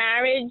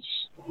marriage,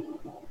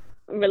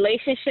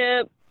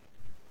 relationship,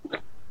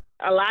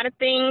 a lot of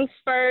things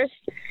first,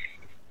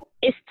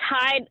 is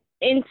tied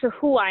into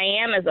who I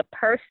am as a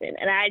person.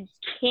 And I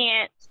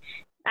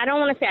don't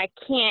want to say I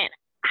can't,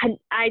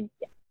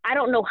 I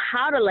don't know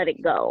how to let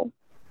it go.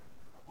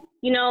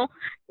 You know,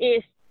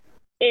 if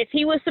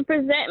he was to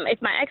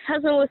if my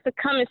ex-husband was to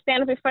come and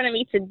stand up in front of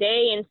me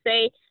today and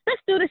say,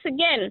 let's do this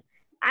again,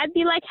 I'd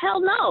be like, hell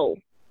no.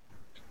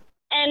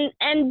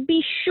 And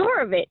be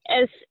sure of it.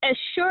 As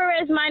sure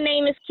as my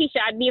name is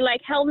Kisha, I'd be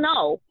like, hell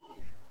no.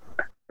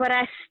 But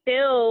I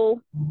still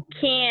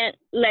can't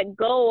let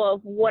go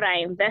of what I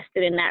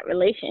invested in that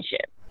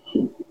relationship.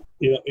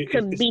 Yeah,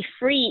 to be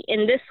free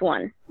in this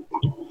one.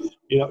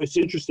 You know, it's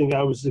interesting.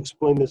 I was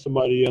explaining this to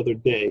somebody the other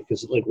day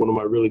because, like, one of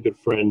my really good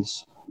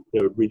friends,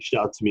 you know, reached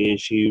out to me, and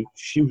she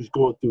was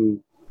going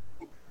through,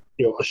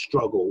 you know, a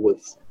struggle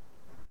with,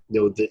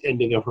 you know, the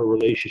ending of her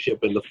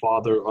relationship and the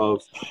father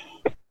of,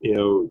 you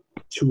know,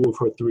 2 of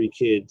her 3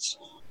 kids,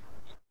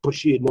 but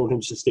she had known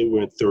him since they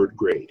were in 3rd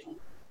grade.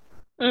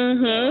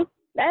 Mm-hmm.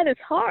 That is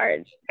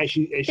hard. Because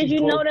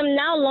you know them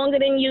now longer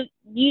than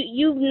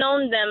you've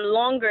known them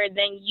longer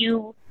than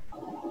you've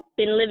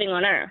been living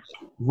on Earth.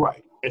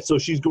 Right. And so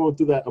she's going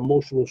through that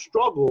emotional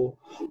struggle,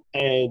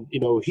 and,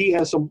 you know, he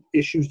has some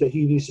issues that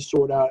he needs to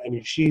sort out,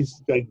 and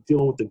she's like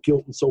dealing with the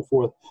guilt and so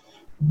forth.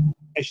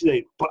 And she's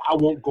like, but I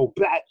won't go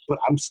back, but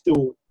I'm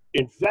still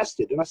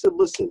invested. And I said,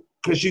 listen,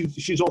 because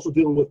she's also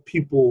dealing with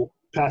people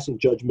passing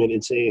judgment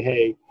and saying,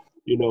 hey,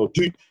 you know,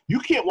 you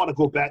can't want to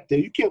go back there.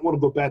 You can't want to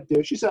go back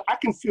there. She said, I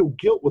can feel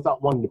guilt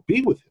without wanting to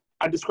be with him.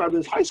 I described it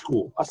as high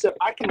school. I said,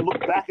 I can look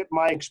back at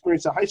my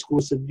experience in high school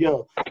and said,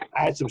 yo,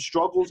 I had some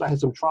struggles, I had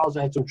some trials,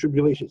 I had some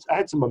tribulations. I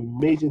had some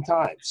amazing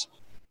times.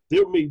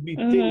 There may be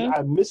things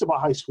I miss about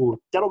high school.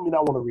 That don't mean I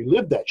want to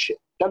relive that shit.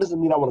 That doesn't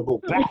mean I want to go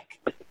back.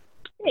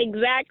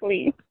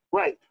 Exactly.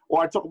 Right.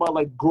 Or I talk about,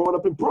 like, growing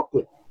up in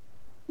Brooklyn.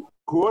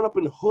 Growing up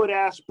in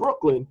hood-ass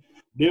Brooklyn,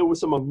 there were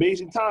some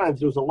amazing times.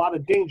 There was a lot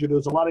of danger. There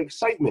was a lot of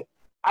excitement.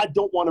 I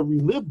don't want to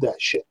relive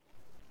that shit.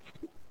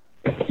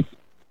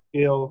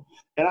 You know,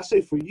 and I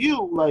say for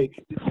you,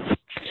 like,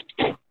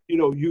 you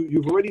know,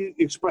 you've already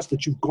expressed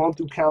that you've gone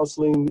through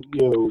counseling,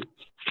 you know,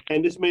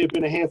 and this may have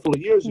been a handful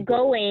of years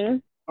ago.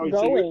 Going.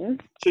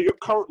 So you're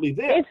currently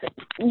there.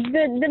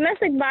 The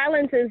domestic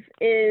violence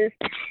is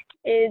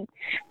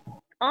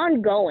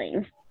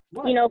ongoing.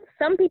 Right. You know,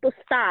 some people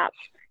stop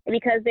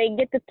because they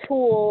get the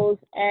tools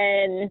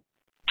and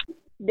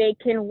they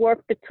can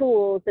work the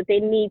tools that they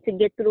need to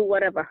get through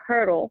whatever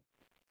hurdle.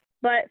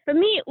 But for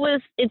me,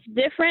 it's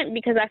different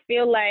because I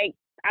feel like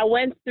I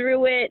went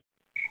through it,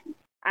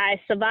 I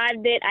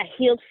survived it, I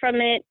healed from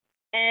it,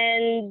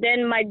 and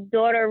then my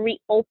daughter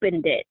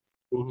reopened it,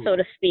 so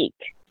to speak.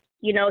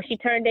 You know, she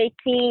turned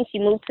 18, she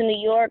moved to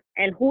New York,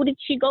 and who did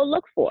she go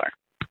look for?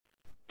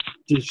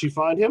 Did she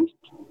find him?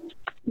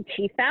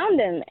 She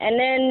found him, and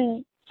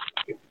then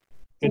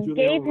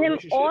gave him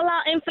all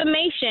our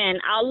information,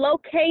 our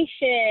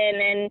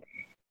location,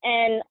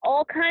 and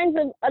all kinds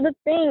of other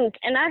things.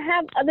 And I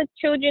have other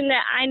children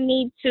that I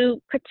need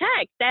to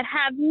protect that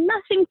have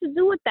nothing to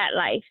do with that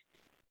life.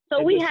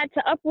 So we had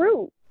to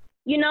uproot,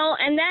 you know,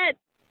 and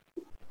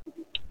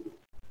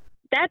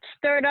that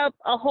stirred up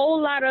a whole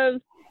lot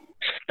of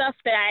stuff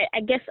that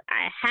I guess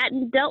I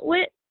hadn't dealt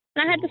with.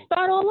 And I had to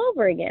start all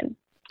over again.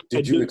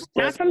 Did you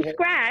express not from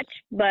scratch,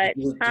 but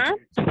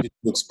did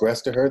you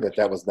express to her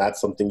that was not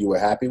something you were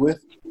happy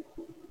with?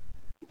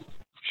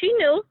 She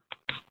knew.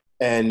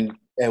 And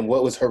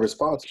what was her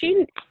response?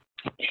 She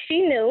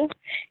she knew.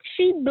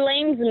 She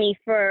blames me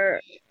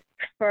for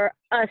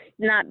us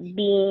not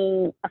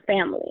being a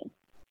family.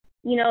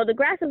 You know, the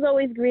grass is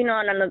always green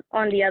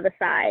on the other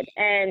side,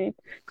 and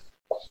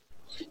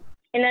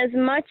as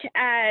much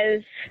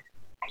as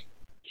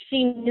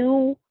she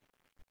knew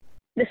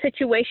the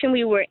situation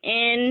we were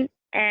in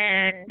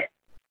and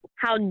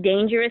how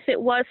dangerous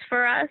it was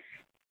for us,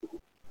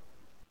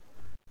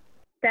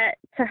 that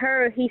to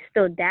her, he's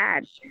still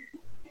dad.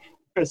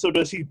 And so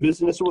does he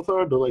business with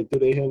her? Do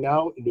they hang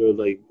out?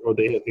 Are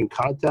they in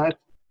contact?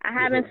 I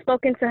haven't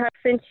spoken to her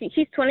since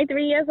she's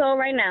 23 years old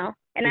right now,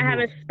 and I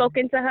haven't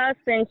spoken to her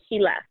since she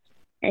left.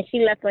 And she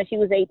left when she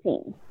was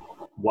 18.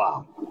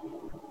 Wow.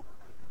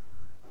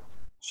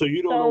 So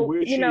you don't know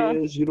where she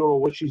is. You don't know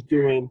what she's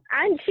doing.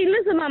 She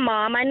lives with my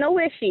mom. I know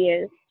where she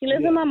is. She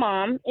lives with my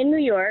mom in New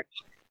York,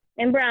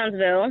 in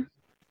Brownsville.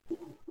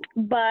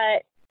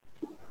 But,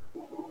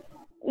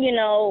 you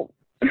know,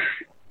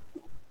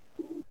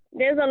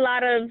 there's a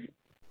lot of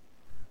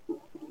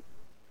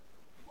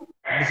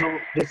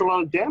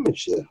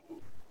damage there.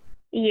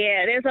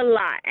 Yeah, there's a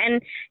lot.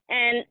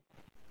 And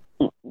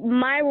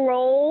my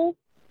role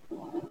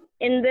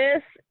in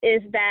this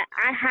is that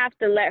I have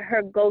to let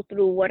her go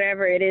through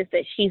whatever it is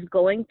that she's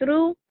going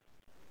through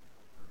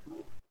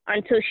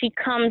until she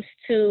comes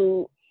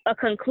to a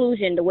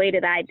conclusion the way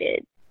that I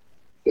did.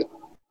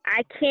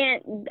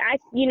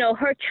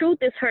 Her truth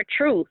is her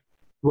truth.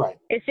 Right.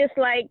 It's just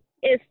like,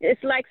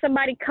 it's like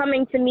somebody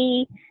coming to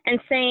me and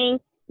saying,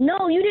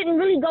 no, you didn't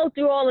really go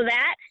through all of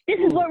that. This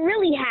is what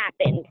really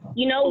happened,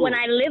 when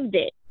I lived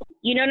it.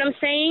 You know what I'm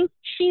saying?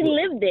 She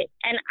lived it,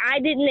 and I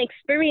didn't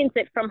experience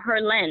it from her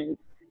lens.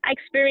 I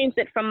experienced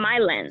it from my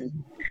lens.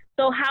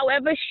 So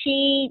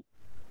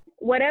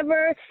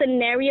whatever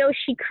scenario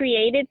she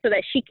created so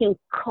that she can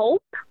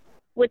cope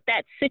with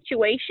that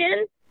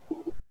situation,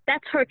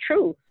 that's her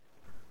truth.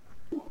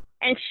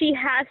 And she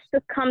has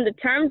to come to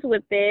terms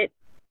with it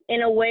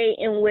in a way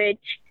in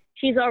which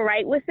she's all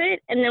right with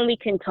it, and then we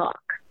can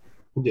talk.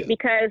 Yeah.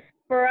 Because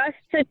for us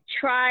to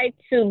try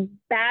to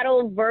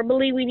battle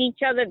verbally with each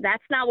other,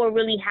 that's not what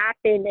really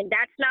happened, and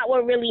that's not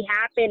what really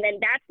happened, and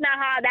that's not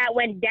how that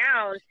went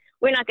down.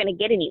 We're not going to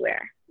get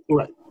anywhere.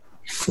 Right.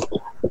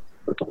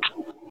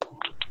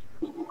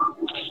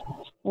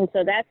 And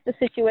so that's the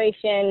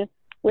situation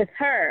with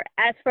her.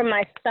 As for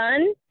my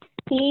son,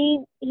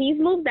 he's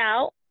moved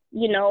out.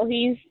 He's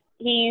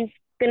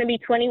going to be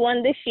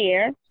 21 this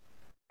year.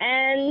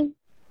 And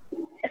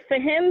for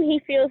him, he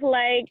feels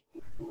like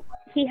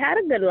he had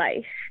a good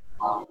life.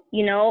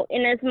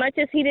 In as much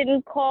as he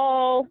didn't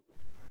call,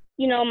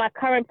 my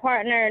current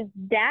partner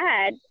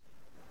dad,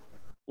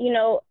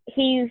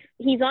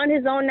 he's on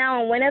his own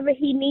now, and whenever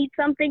he needs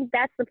something,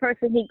 that's the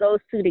person he goes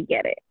to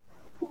get it.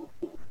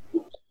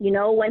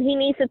 When he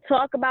needs to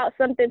talk about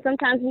something,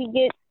 sometimes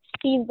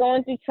he's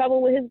going through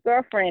trouble with his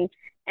girlfriend,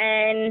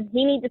 and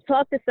he needs to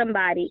talk to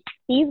somebody.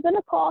 He's going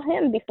to call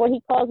him before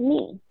he calls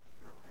me.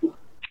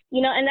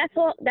 And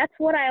that's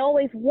what I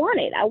always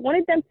wanted. I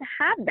wanted them to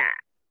have that.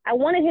 I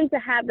wanted him to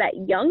have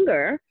that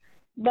younger,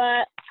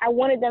 but I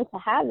wanted them to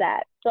have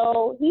that.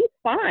 So he's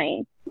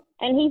fine,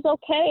 and he's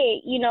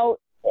okay.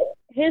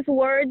 His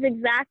words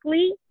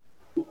exactly,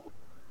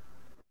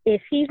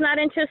 if he's not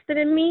interested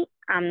in me,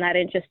 I'm not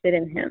interested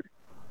in him.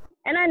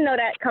 And I know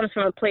that comes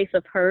from a place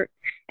of hurt,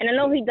 and I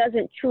know he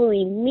doesn't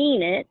truly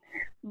mean it,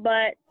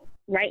 but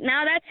right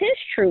now that's his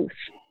truth,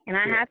 and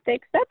I have to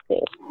accept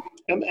it.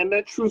 And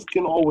that truth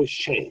can always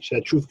change.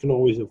 That truth can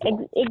always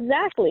evolve.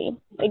 Exactly.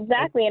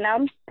 And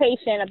I'm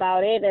patient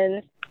about it.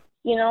 And,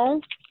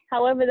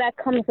 however that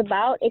comes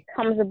about, it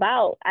comes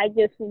about.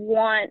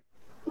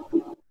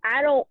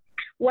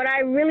 What I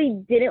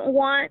really didn't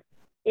want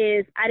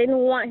is I didn't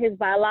want his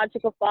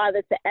biological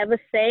father to ever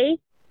say,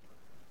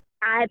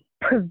 I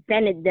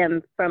prevented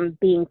them from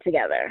being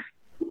together.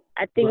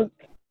 I think,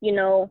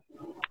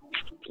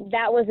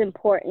 that was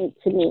important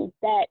to me,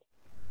 that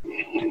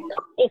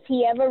if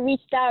he ever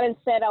reached out and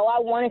said, oh, I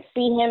want to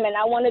see him and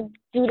I want to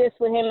do this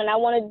with him and I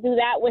want to do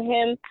that with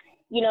him,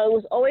 it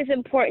was always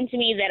important to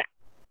me that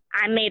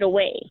I made a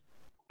way.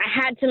 I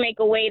had to make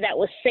a way that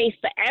was safe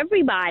for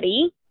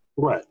everybody.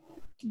 Right.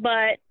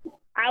 But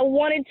I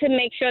wanted to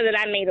make sure that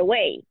I made a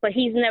way. But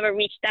he's never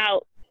reached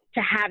out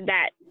to have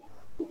that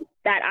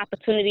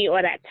opportunity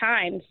or that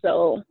time.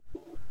 So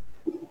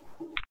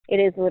it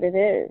is what it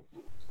is.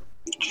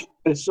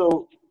 And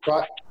so...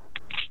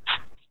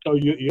 Oh,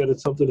 you had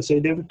something to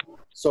say, David?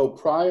 So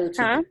prior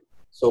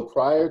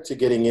to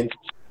getting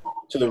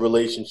into the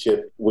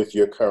relationship with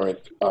your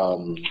current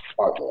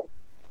partner,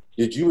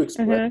 did you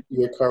express to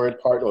your current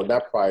partner, or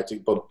not prior to,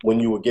 but when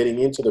you were getting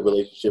into the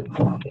relationship,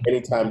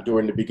 anytime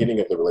during the beginning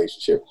of the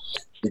relationship,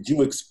 did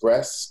you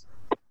express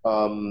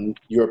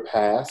your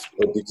past,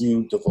 or did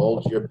you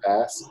divulge your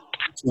past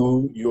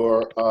to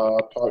your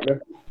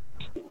partner?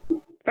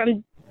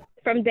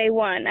 From day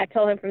one. I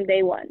told him from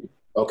day one.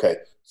 Okay.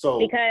 So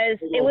because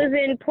it was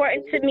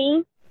important to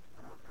me,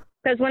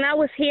 because when I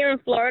was here in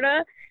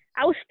Florida,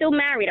 I was still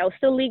married. I was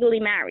still legally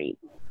married.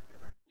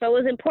 So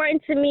it was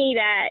important to me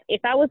that if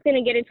I was going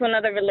to get into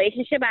another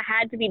relationship, I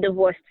had to be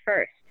divorced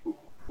first.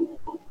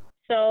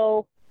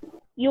 So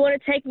you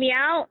want to take me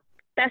out?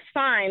 That's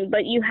fine,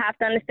 but you have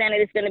to understand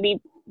that it's going to be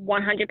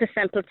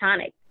 100%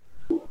 platonic.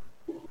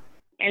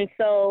 And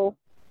so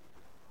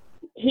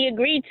he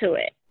agreed to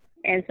it.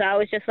 And so I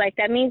was just like,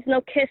 that means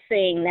no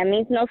kissing. That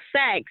means no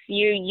sex.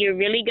 You're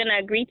really going to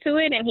agree to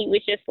it? And he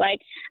was just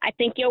like, I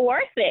think you're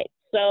worth it.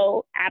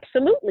 So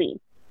absolutely.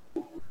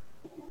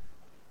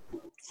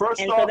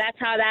 First and off, so that's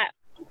how that.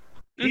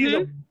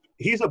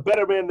 He's a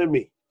better man than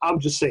me. I'm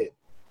just saying.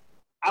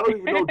 I don't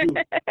even know,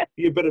 dude.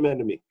 He's a better man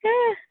than me.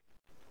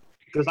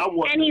 Because I'm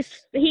working. And he's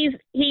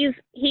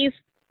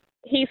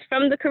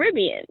from the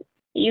Caribbean.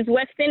 He's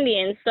West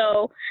Indian.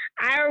 So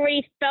I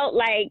already felt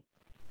like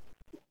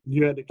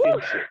you had the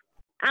kinship.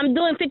 I'm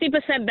doing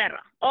 50% better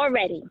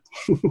already.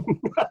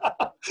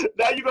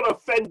 Now you're gonna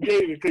offend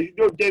David because you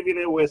know David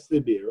in West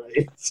India,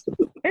 right?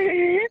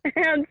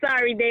 I'm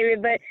sorry,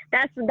 David, but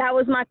that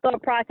was my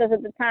thought process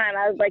at the time.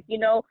 I was like,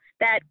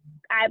 that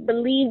I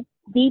believe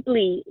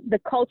deeply the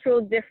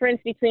cultural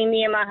difference between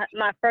me and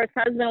my first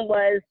husband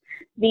was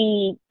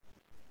the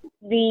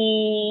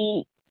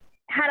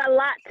had a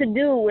lot to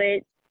do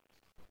with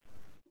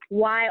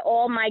why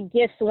all my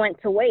gifts went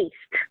to waste.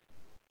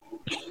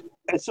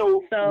 And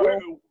so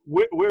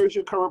where is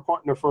your current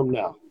partner from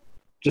now?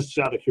 Just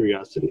out of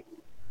curiosity.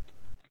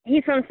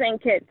 He's from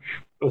St. Kitts.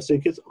 Oh,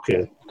 St. Kitts?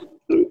 Okay.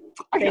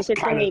 I guess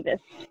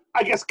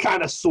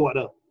kind of, sort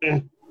of.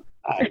 All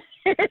right.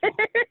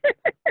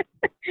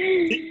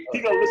 he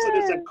gonna listen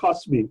to this and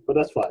cuss me, but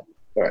that's fine.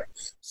 All right.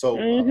 So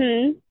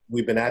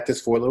we've been at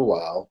this for a little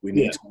while. We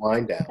need to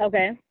wind down.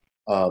 Okay.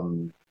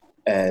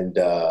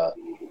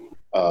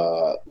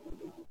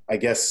 I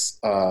guess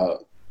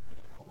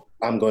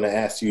I'm going to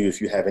ask you if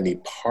you have any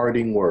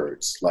parting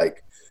words,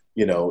 like,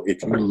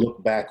 if you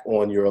look back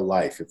on your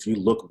life, if you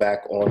look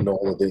back on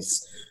all of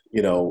this,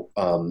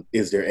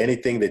 is there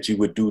anything that you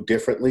would do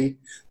differently?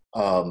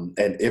 And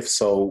if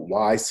so,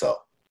 why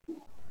so?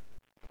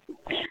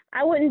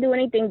 I wouldn't do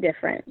anything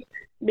different,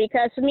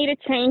 because for me to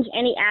change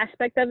any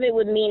aspect of it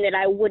would mean that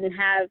I wouldn't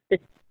have the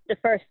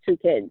first two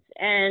kids.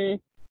 And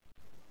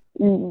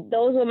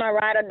those were my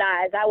ride or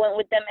dies. I went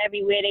with them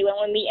everywhere. They went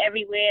with me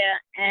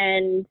everywhere.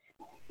 And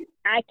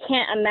I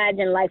can't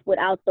imagine life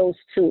without those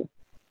two.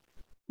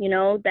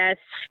 That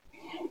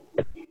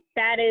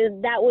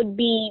would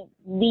be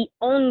the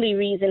only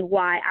reason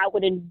why I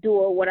would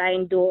endure what I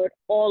endured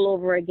all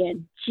over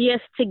again,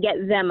 just to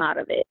get them out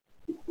of it.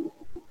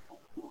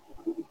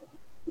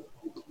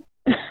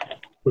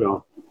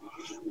 Well,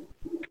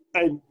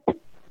 and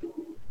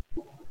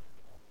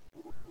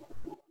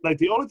like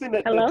the only thing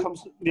that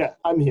comes,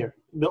 I'm here.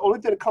 The only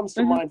thing that comes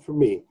to mind for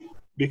me,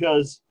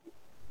 because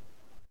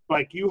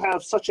like you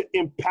have such an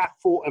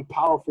impactful and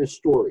powerful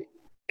story,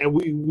 and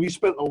we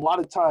spent a lot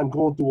of time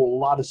going through a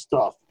lot of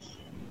stuff.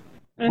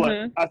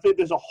 But I think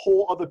there's a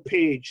whole other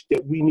page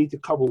that we need to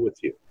cover with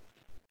you,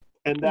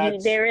 and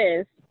there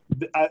is.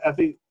 I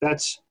think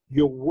that's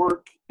your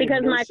work.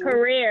 Because my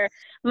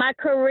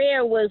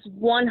career was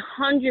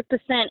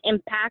 100%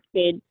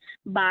 impacted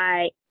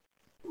by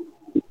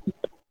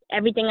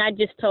everything I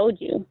just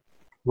told you.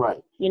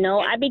 Right.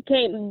 I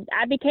became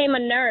a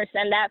nurse,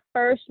 and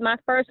my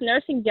first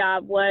nursing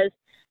job was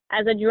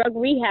as a drug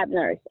rehab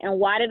nurse. And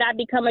why did I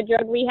become a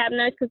drug rehab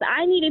nurse? Because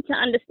I needed to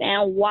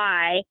understand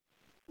why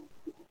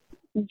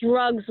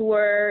drugs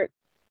were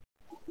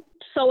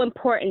so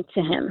important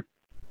to him.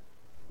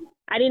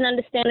 I didn't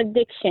understand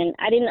addiction.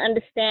 I didn't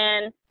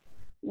understand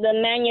the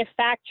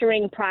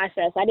manufacturing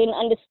process. I didn't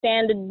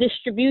understand the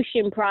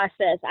distribution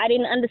process. I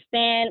didn't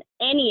understand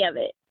any of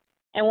it.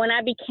 And when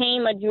I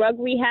became a drug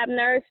rehab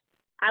nurse,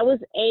 I was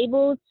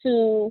able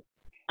to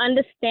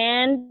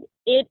understand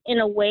it in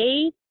a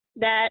way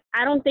that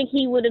I don't think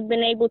he would have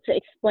been able to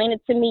explain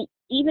it to me,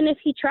 even if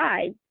he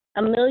tried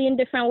a million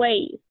different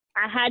ways.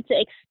 I had to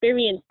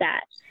experience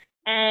that.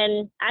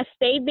 And I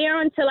stayed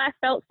there until I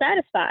felt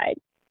satisfied.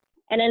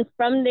 And then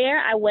from there,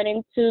 I went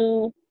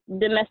into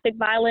domestic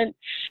violence,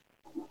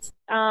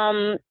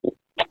 not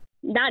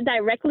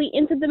directly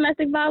into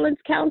domestic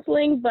violence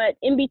counseling, but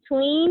in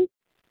between.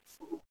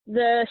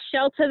 The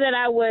shelter that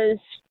I was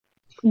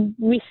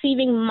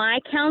receiving my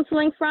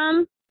counseling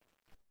from,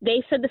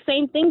 they said the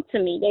same thing to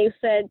me. They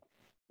said,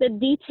 the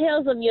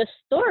details of your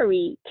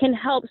story can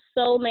help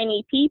so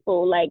many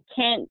people. Like,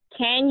 can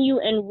you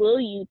and will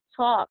you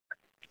talk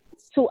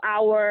to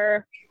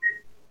our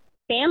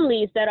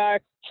families that are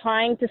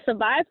trying to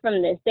survive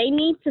from this? They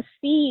need to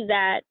see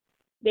that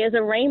there's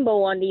a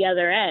rainbow on the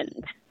other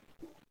end.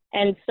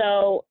 And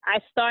so I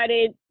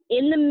started,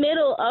 in the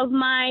middle of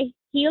my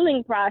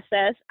healing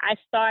process, I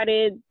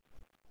started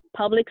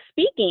public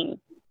speaking,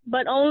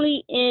 but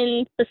only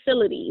in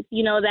facilities,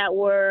 that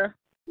were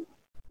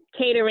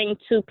catering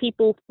to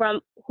people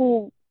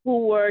who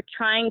were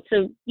trying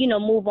to,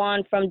 move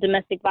on from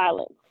domestic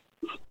violence.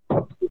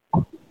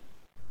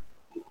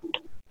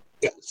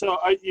 Yeah, so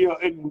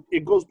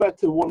it goes back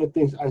to one of the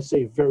things I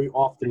say very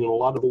often in a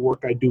lot of the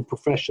work I do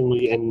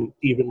professionally, and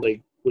even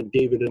like when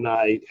David and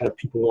I have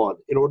people on.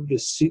 In order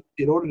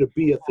to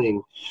be a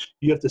thing,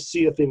 you have to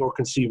see a thing or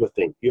conceive a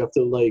thing. You have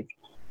to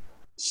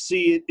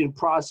see it in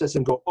process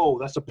and go, oh,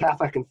 that's a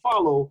path I can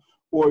follow,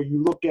 or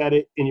you look at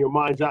it in your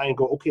mind's eye and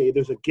go, okay,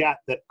 there's a gap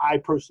that I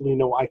personally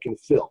know I can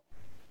fill.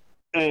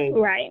 And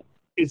right.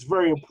 It's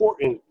very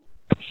important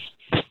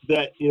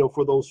that, you know,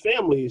 for those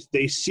families,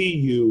 they see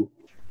you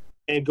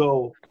and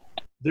go,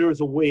 there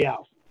is a way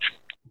out.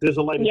 There's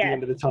a light at the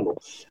end of the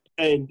tunnel.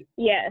 And,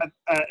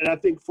 and I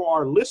think for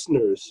our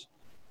listeners,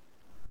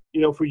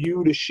 you know, for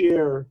you to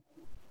share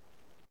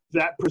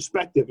that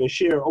perspective and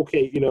share,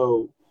 okay, you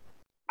know,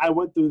 I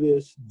went through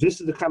this. This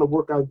is the kind of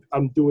work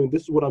I'm doing.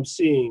 This is what I'm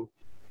seeing.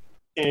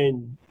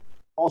 And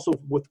also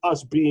with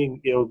us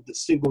being, you know, the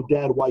Single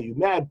Dad Why You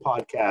Mad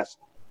podcast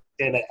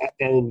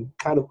and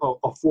kind of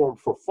a forum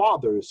for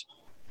fathers,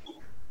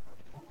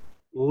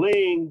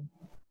 lending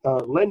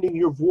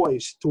your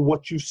voice to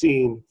what you've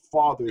seen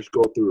fathers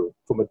go through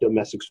from a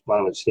domestic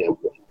violence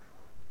standpoint.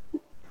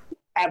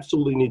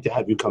 Absolutely need to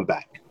have you come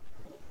back.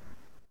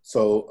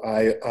 So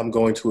I'm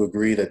going to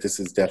agree that this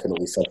is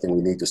definitely something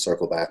we need to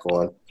circle back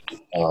on.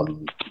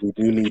 We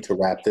do need to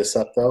wrap this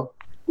up, though.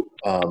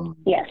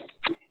 Yes.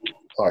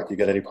 Clarke, you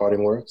got any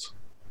parting words?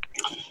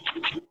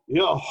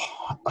 Yeah,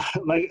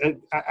 like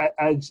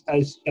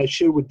I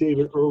shared with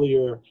David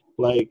earlier,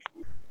 like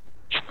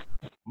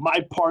my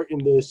part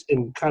in this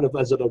and kind of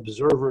as an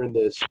observer in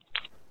this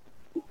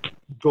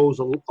goes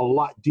a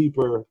lot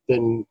deeper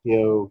than, you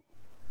know,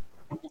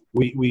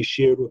 we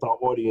shared with our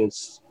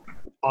audience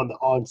on the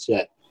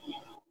onset.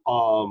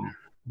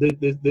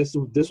 This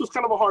was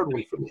kind of a hard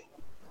one for me,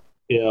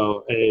 you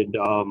know, and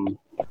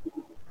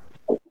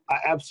I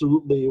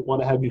absolutely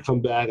want to have you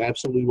come back. I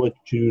absolutely want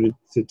you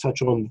to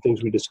touch on the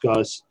things we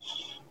discussed.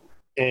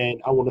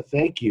 And I want to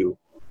thank you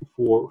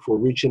for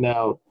reaching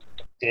out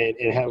and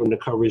having the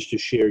courage to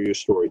share your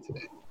story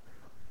today.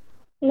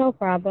 No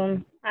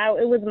problem.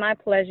 It was my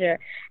pleasure.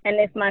 And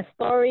if my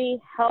story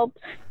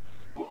helps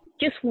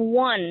just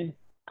one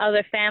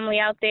other family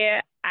out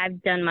there,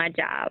 I've done my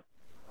job.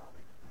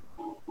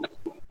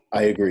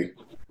 I agree.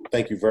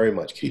 Thank you very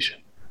much, Kisha.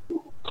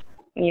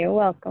 You're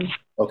welcome.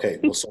 Okay,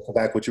 we'll circle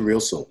back with you real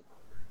soon.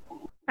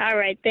 All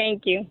right,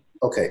 thank you.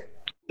 Okay.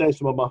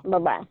 Thanks, Mama.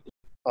 Bye-bye.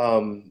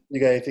 You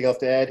got anything else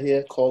to add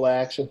here? Call to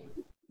action?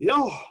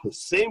 Yo, the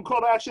same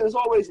call to action as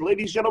always.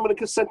 Ladies, gentlemen, and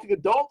consenting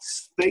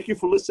adults, thank you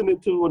for listening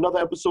to another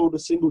episode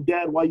of Single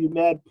Dad Why You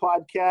Mad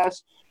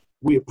podcast.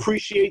 We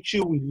appreciate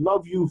you. We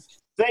love you.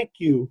 Thank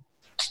you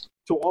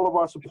to all of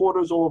our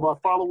supporters, all of our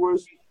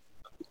followers.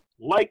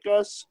 Like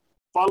us.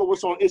 Follow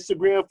us on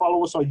Instagram.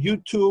 Follow us on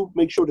YouTube.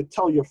 Make sure to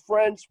tell your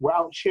friends. We're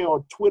out here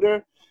on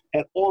Twitter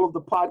and all of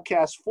the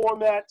podcast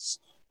formats.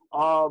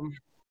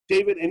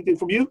 David, anything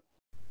from you?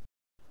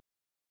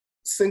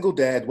 Single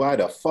Dad, why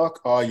the fuck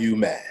are you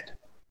mad?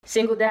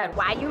 Single Dad,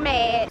 why you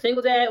mad?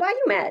 Single Dad, why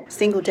you mad?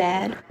 Single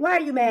Dad. Why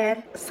are you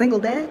mad? Single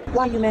Dad.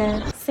 Why you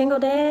mad? Single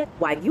Dad,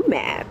 why you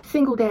mad?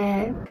 Single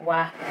Dad.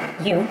 Why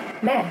you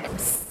mad?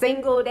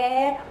 Single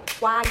Dad,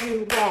 why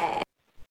you mad?